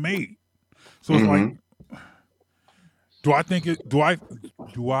wasn't being made. So it's like, do I think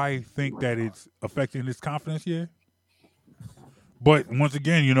that it's affecting his confidence? Yeah. But once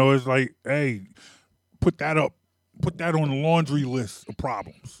again, you know, it's like, hey, put that on the laundry list of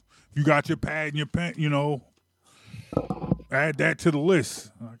problems. If you got your pad and your pen, you know, add that to the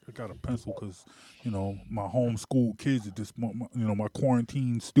list. I got a pencil because, you know, my homeschool kids at this moment, you know, my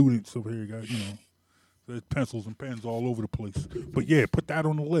quarantine students over here got, you know, there's pencils and pens all over the place. But yeah, put that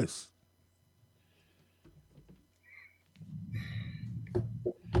on the list.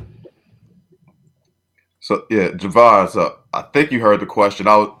 So yeah, Javon, I think you heard the question.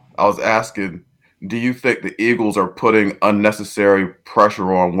 I was asking, do you think the Eagles are putting unnecessary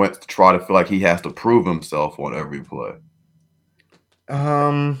pressure on Wentz to try to feel like he has to prove himself on every play?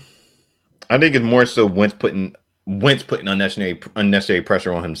 I think it's more so Wentz putting unnecessary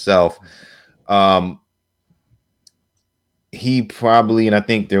pressure on himself. He probably, and I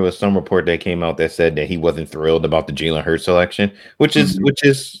think there was some report that came out that said that he wasn't thrilled about the Jalen Hurts selection, which is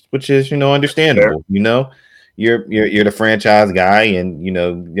you know, understandable. You know, you're the franchise guy, and you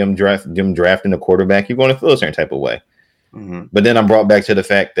know them drafting a quarterback, you're going to feel a certain type of way. But then I'm brought back to the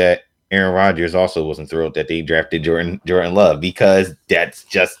fact that Aaron Rodgers also wasn't thrilled that they drafted Jordan Love, because that's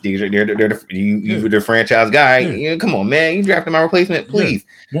just you were the franchise guy. Yeah, come on, man, you drafted my replacement, please.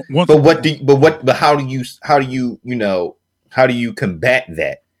 Yeah. How do you combat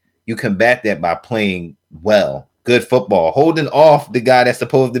that? You combat that by playing well, good football, holding off the guy that's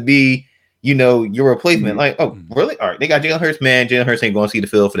supposed to be, you know, your replacement. Like, oh, really? All right, they got Jalen Hurts, man. Jalen Hurts ain't going to see the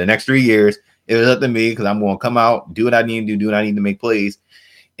field for the next 3 years. It was up to me because I'm going to come out, do what I need to do what I need to make plays,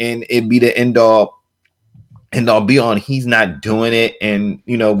 and it be the end all be on. He's not doing it, and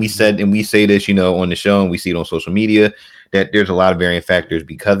you know, we said, and we say this, you know, on the show, and we see it on social media, that there's a lot of varying factors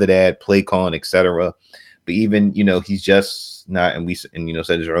because of that, play calling, etc. But even, you know, he's just not, and you know,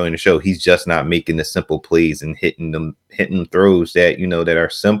 said this earlier in the show, he's just not making the simple plays and hitting throws that, you know, that are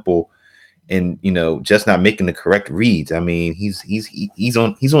simple, and you know, just not making the correct reads. I mean, he's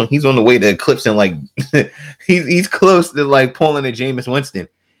on the way to eclipsing, like he's close to like pulling a Jameis Winston,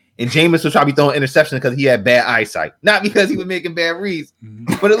 And Jameis was probably throwing interceptions because he had bad eyesight, not because he was making bad reads.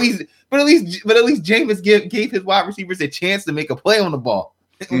 Mhm. But at least Jameis gave his wide receivers a chance to make a play on the ball.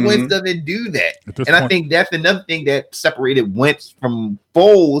 Wentz doesn't do that, At this and I point- think that's another thing that separated Wentz from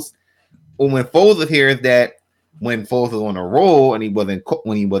Foles. When Foles was here, is that when Foles was on a roll and he wasn't cold,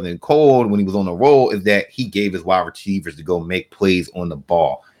 when he was on a roll, is that he gave his wide receivers to go make plays on the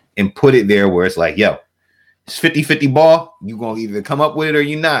ball and put it there where it's like, yo, it's 50-50 ball. You're going to either come up with it or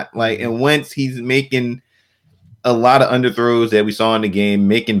you're not. Like, and Wentz, he's making a lot of underthrows that we saw in the game,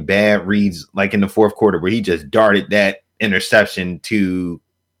 making bad reads, like in the fourth quarter where he just darted that interception to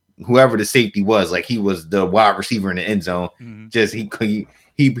whoever the safety was, like he was the wide receiver in the end zone. Mhm. Just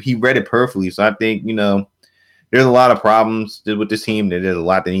he read it perfectly. So I think, there's a lot of problems with this team. There's a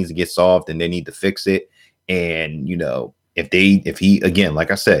lot that needs to get solved and they need to fix it. And, if he, again,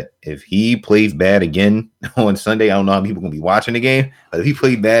 like I said, if he plays bad again on Sunday, I don't know how people going to be watching the game, but if he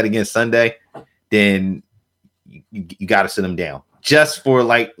plays bad again Sunday, then you got to sit him down just for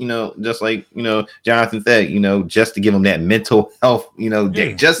just like Jonathan said, just to give him that mental health,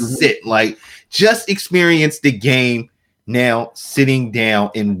 day. Just sit, just experience the game now, sitting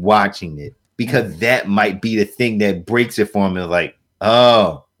down and watching it, because that might be the thing that breaks it for him. And like,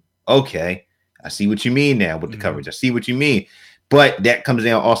 oh, okay, I see what you mean now with the coverage. I see what you mean. But that comes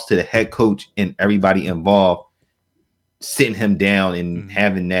down also to the head coach and everybody involved sitting him down and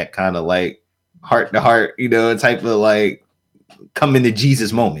having that kind of like heart to heart, type of like come into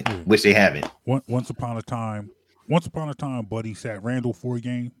Jesus moment, which they haven't. Once upon a time, Buddy sat Randall for a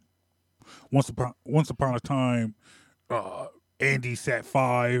game. Once upon a time, Andy sat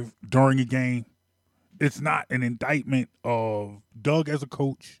 5 during a game. It's not an indictment of Doug as a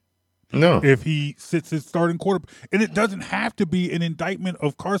coach. No. If he sits his starting quarterback, and it doesn't have to be an indictment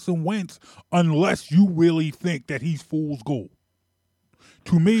of Carson Wentz unless you really think that he's fool's gold.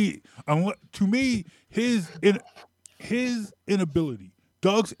 To me, his inability,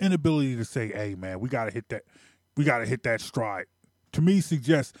 Doug's inability to say, "Hey, man, we gotta hit that stride," to me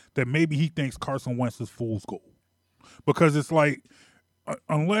suggests that maybe he thinks Carson Wentz is fool's gold, because it's like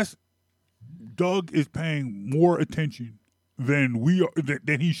unless Doug is paying more attention than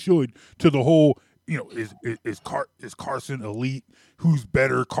he should to the whole, is Carson elite? Who's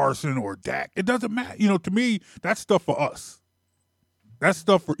better, Carson or Dak? It doesn't matter. To me, that's stuff for us. That's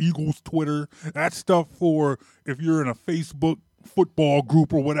stuff for Eagles Twitter. That's stuff for if you're in a Facebook football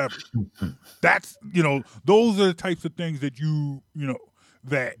group or whatever. That's, those are the types of things that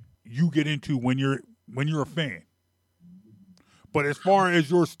that you get into when you're a fan. But as far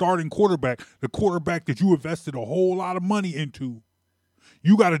as your starting quarterback, the quarterback that you invested a whole lot of money into,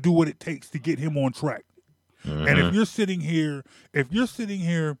 you got to do what it takes to get him on track. Mm-hmm. And if you're sitting here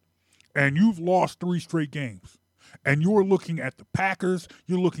and you've lost 3 straight games, and you're looking at the Packers,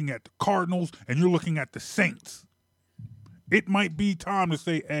 you're looking at the Cardinals, and you're looking at the Saints, it might be time to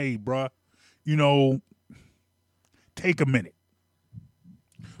say, hey, bruh, take a minute.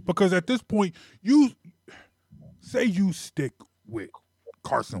 Because at this point, you stick with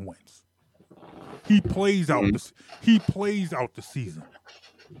Carson Wentz. He plays out the season.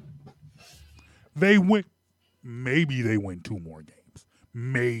 Maybe they win 2 more games.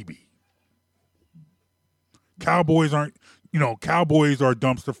 Maybe. Cowboys are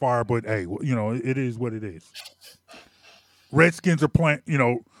dumpster fire, but hey, it is what it is. Redskins are playing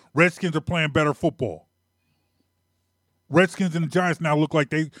better football. Redskins and the Giants now look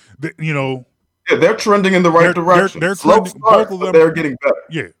like they they're trending in the right direction. They're slow trending, start, both of them, but they're getting better.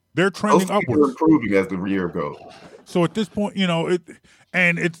 Yeah, they're trending Those upwards. are improving as the year goes. So at this point,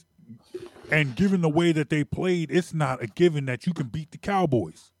 and given the way that they played, it's not a given that you can beat the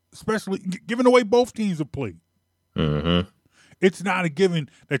Cowboys, especially given the way both teams have played. Mm-hmm. It's not a given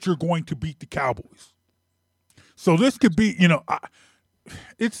that you're going to beat the Cowboys. So this could be,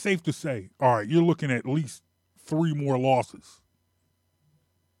 it's safe to say, all right, you're looking at least 3 more losses.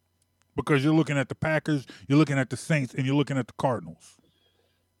 Because you're looking at the Packers, you're looking at the Saints, and you're looking at the Cardinals.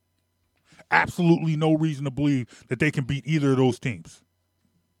 Absolutely no reason to believe that they can beat either of those teams.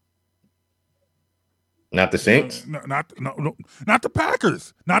 Not the Saints? Not the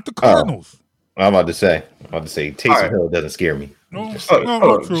Packers. Not the Cardinals. I'm about to say Taysom Hill doesn't scare me. No,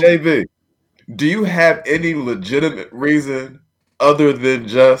 JV, do you have any legitimate reason other than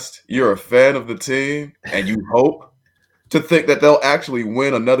just you're a fan of the team and you hope to think that they'll actually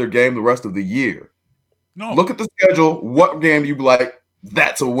win another game the rest of the year? No. Look at the schedule. What game you be like,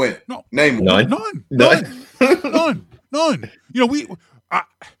 that's a win? No. Name one. None.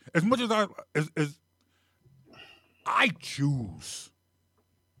 As much as I choose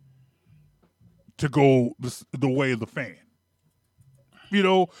to go the way of the fan.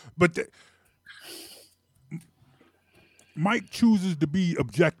 But Mike chooses to be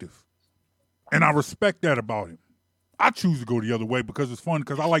objective, and I respect that about him. I choose to go the other way because it's fun,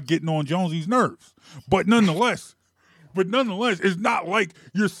 because I like getting on Jonesy's nerves. But nonetheless, it's not like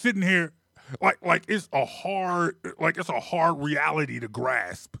you're sitting here like it's a hard reality to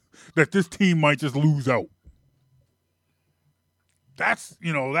grasp that this team might just lose out. That's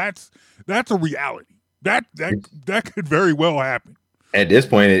a reality. That could very well happen. At this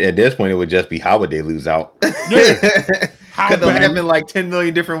point, it would just be how would they lose out? Yeah. Because they'll happen like 10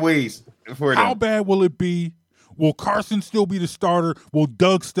 million different ways for them. How bad will it be? Will Carson still be the starter? Will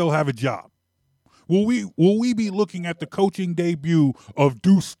Doug still have a job? Will we be looking at the coaching debut of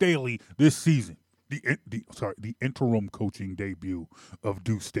Deuce Staley this season? The interim coaching debut of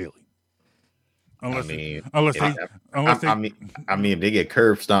Deuce Staley. Unless they if they get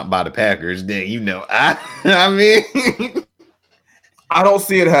curb stomped by the Packers, then I mean, I don't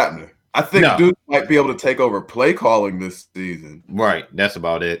see it happening. I think Deuce might be able to take over play calling this season. Right, that's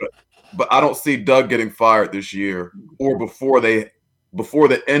about it. But I don't see Doug getting fired this year or before the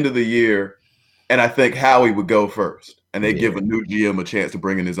end of the year. And I think Howie would go first, and they give a new GM a chance to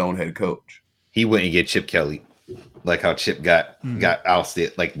bring in his own head coach. He wouldn't get Chip Kelly, like how Chip got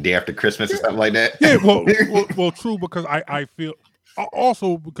ousted like the day after Christmas or something like that. Yeah, well, true, because I feel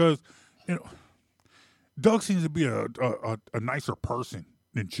also because Doug seems to be a nicer person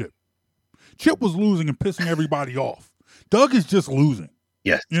than Chip. Chip was losing and pissing everybody off. Doug is just losing.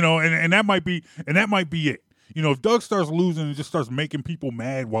 Yes. And that might be it. If Doug starts losing and just starts making people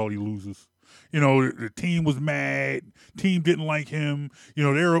mad while he loses, the team was mad, team didn't like him.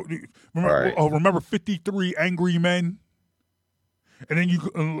 Remember 53 angry men? And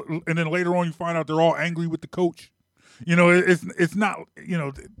then later on you find out they're all angry with the coach. It's not,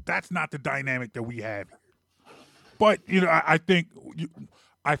 that's not the dynamic that we have. But,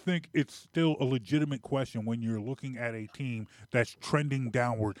 I think it's still a legitimate question when you're looking at a team that's trending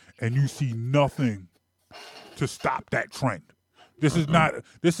downward and you see nothing to stop that trend. This is not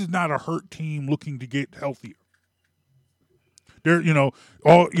a hurt team looking to get healthier.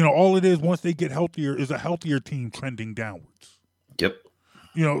 All it is once they get healthier is a healthier team trending downwards. Yep.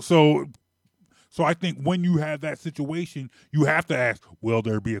 So I think when you have that situation, you have to ask, will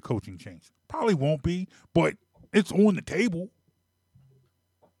there be a coaching change? Probably won't be, but it's on the table.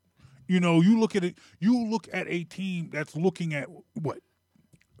 You look at it. You look at a team that's looking at what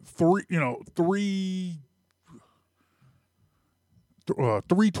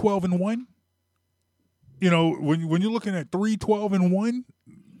 3-12-1. When you're looking at 3-12-1,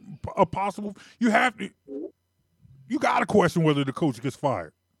 a possible, you got to question whether the coach gets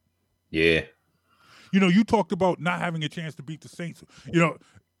fired. Yeah. You talked about not having a chance to beat the Saints.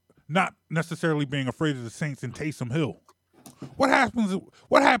 Not necessarily being afraid of the Saints and Taysom Hill. What happens if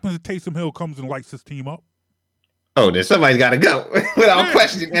Taysom Hill comes and lights his team up? Oh, then somebody's got to go without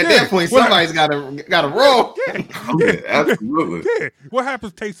question. At that point, somebody's got to roll. Yeah, absolutely. Yeah. What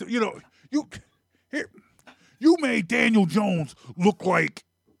happens, Taysom? You made Daniel Jones look like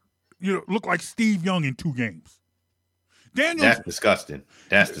Steve Young in 2 games. That's disgusting.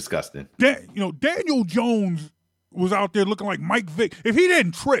 Daniel Jones was out there looking like Mike Vick. If he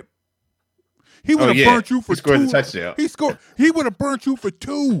didn't trip, he would have burnt you for 2. He scored the touchdown. He would have burnt you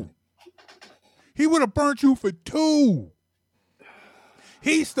for 2.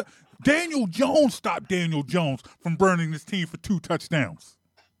 Daniel Jones stopped Daniel Jones from burning this team for 2 touchdowns.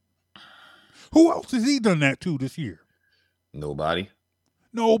 Who else has he done that to this year? Nobody.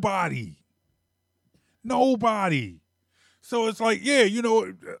 So it's like,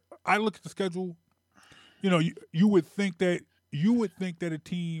 I look at the schedule. You would think that a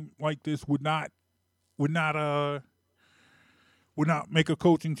team like this would not make a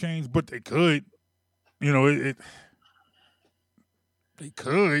coaching change, but they could. They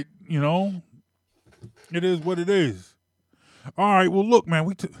could. It is what it is. All right. Well, look, man.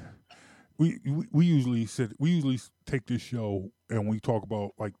 We usually take this show and we talk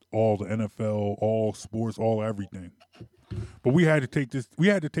about like all the NFL, all sports, all everything. But we had to take this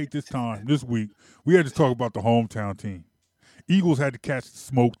time this week. We had to talk about the hometown team. Eagles had to catch the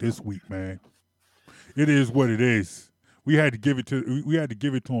smoke this week, man. It is what it is. We had to give it to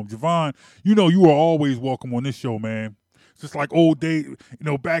them. Javon, you are always welcome on this show, man. It's just like old day,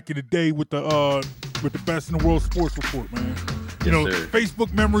 back in the day with the Best in the World Sports Report, man. Yes, sir.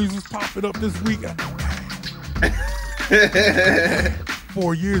 Facebook memories was popping up this week.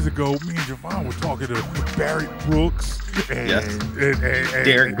 4 years ago, me and Javon were talking to Barrett Brooks and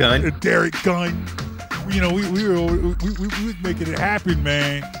Derek Gunn. We was making it happen,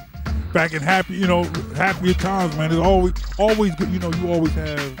 man. back in happier times, man. It's always good. You know, you always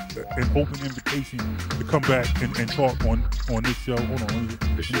have an open invitation to come back and talk on this show. Hold on,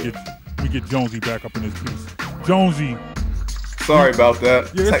 let me get Jonesy back up in his piece. Jonesy. Sorry about that.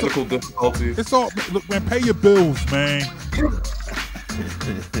 Yeah, technical difficulties. It's all, look, man, pay your bills, man.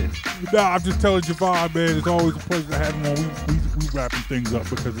 Nah, I'm just telling Javon, man, it's always a pleasure to have him on. We wrapping things up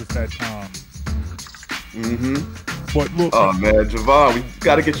because it's that time. Mm-hmm. But look, oh man, Javon, we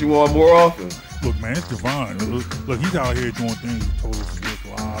got to get you on more often. Look, man, it's Javon. Look, he's out here doing things with Total Sports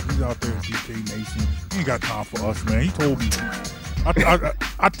Live. He's out there in DK Nation. He ain't got time for us, man. He told me.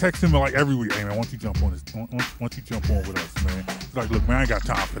 I text him like every week. Hey man, once you jump on with us, man. He's like, look, man, I ain't got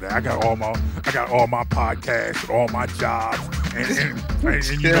time for that. I got all my podcasts, all my jobs, and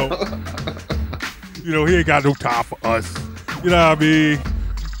you know, he ain't got no time for us. You know what I mean?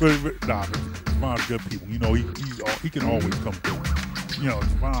 But nah, Javon's good people. You know, he can always come through. You know,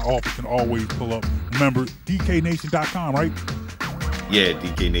 Javon office can always pull up. Remember, DKNation.com, right? Yeah,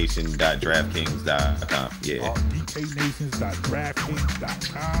 DKNation.DraftKings.com. Yeah.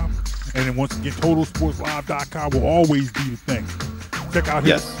 DKNations.DraftKings.com. And then once again, TotalSportsLive.com will always be the thing. Check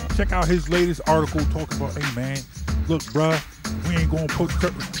out his latest article talking about, hey man, look, bruh, we ain't gonna put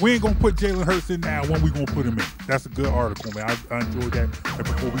Jalen Hurts in now. When we gonna put him in? That's a good article, man. I enjoyed that right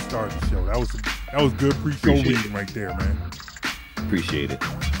before we started the show. That was good pre-show reading right there, man. Appreciate it.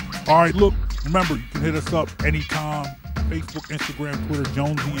 All right, look, remember, you can hit us up anytime. Facebook, Instagram, Twitter,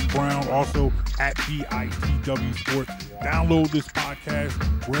 Jonesy and Brown. Also at BITW Sports. Download this podcast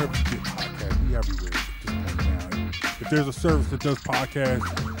wherever you get podcasts. We everywhere at this point now. If there's a service that does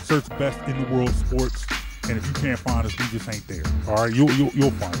podcasts, search Best in the World Sports. And if you can't find us, we just ain't there. All right, you'll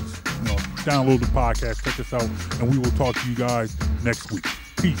find us. You know, download the podcast, check us out, and we will talk to you guys next week.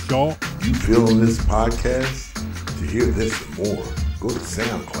 Peace, y'all. You feeling this podcast? To hear this and more, go to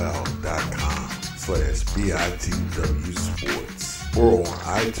SoundCloud.com/BITW Sports or on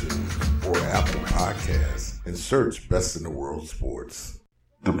iTunes or Apple Podcasts and search Best in the World Sports.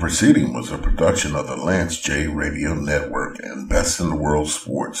 The proceeding was a production of the Lance J Radio Network and Best in the World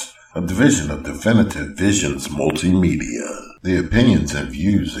Sports, a division of Definitive Visions Multimedia. The opinions and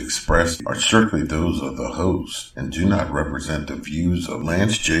views expressed are strictly those of the host and do not represent the views of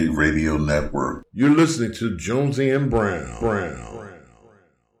Lance J Radio Network. You're listening to Jonesy and Brown.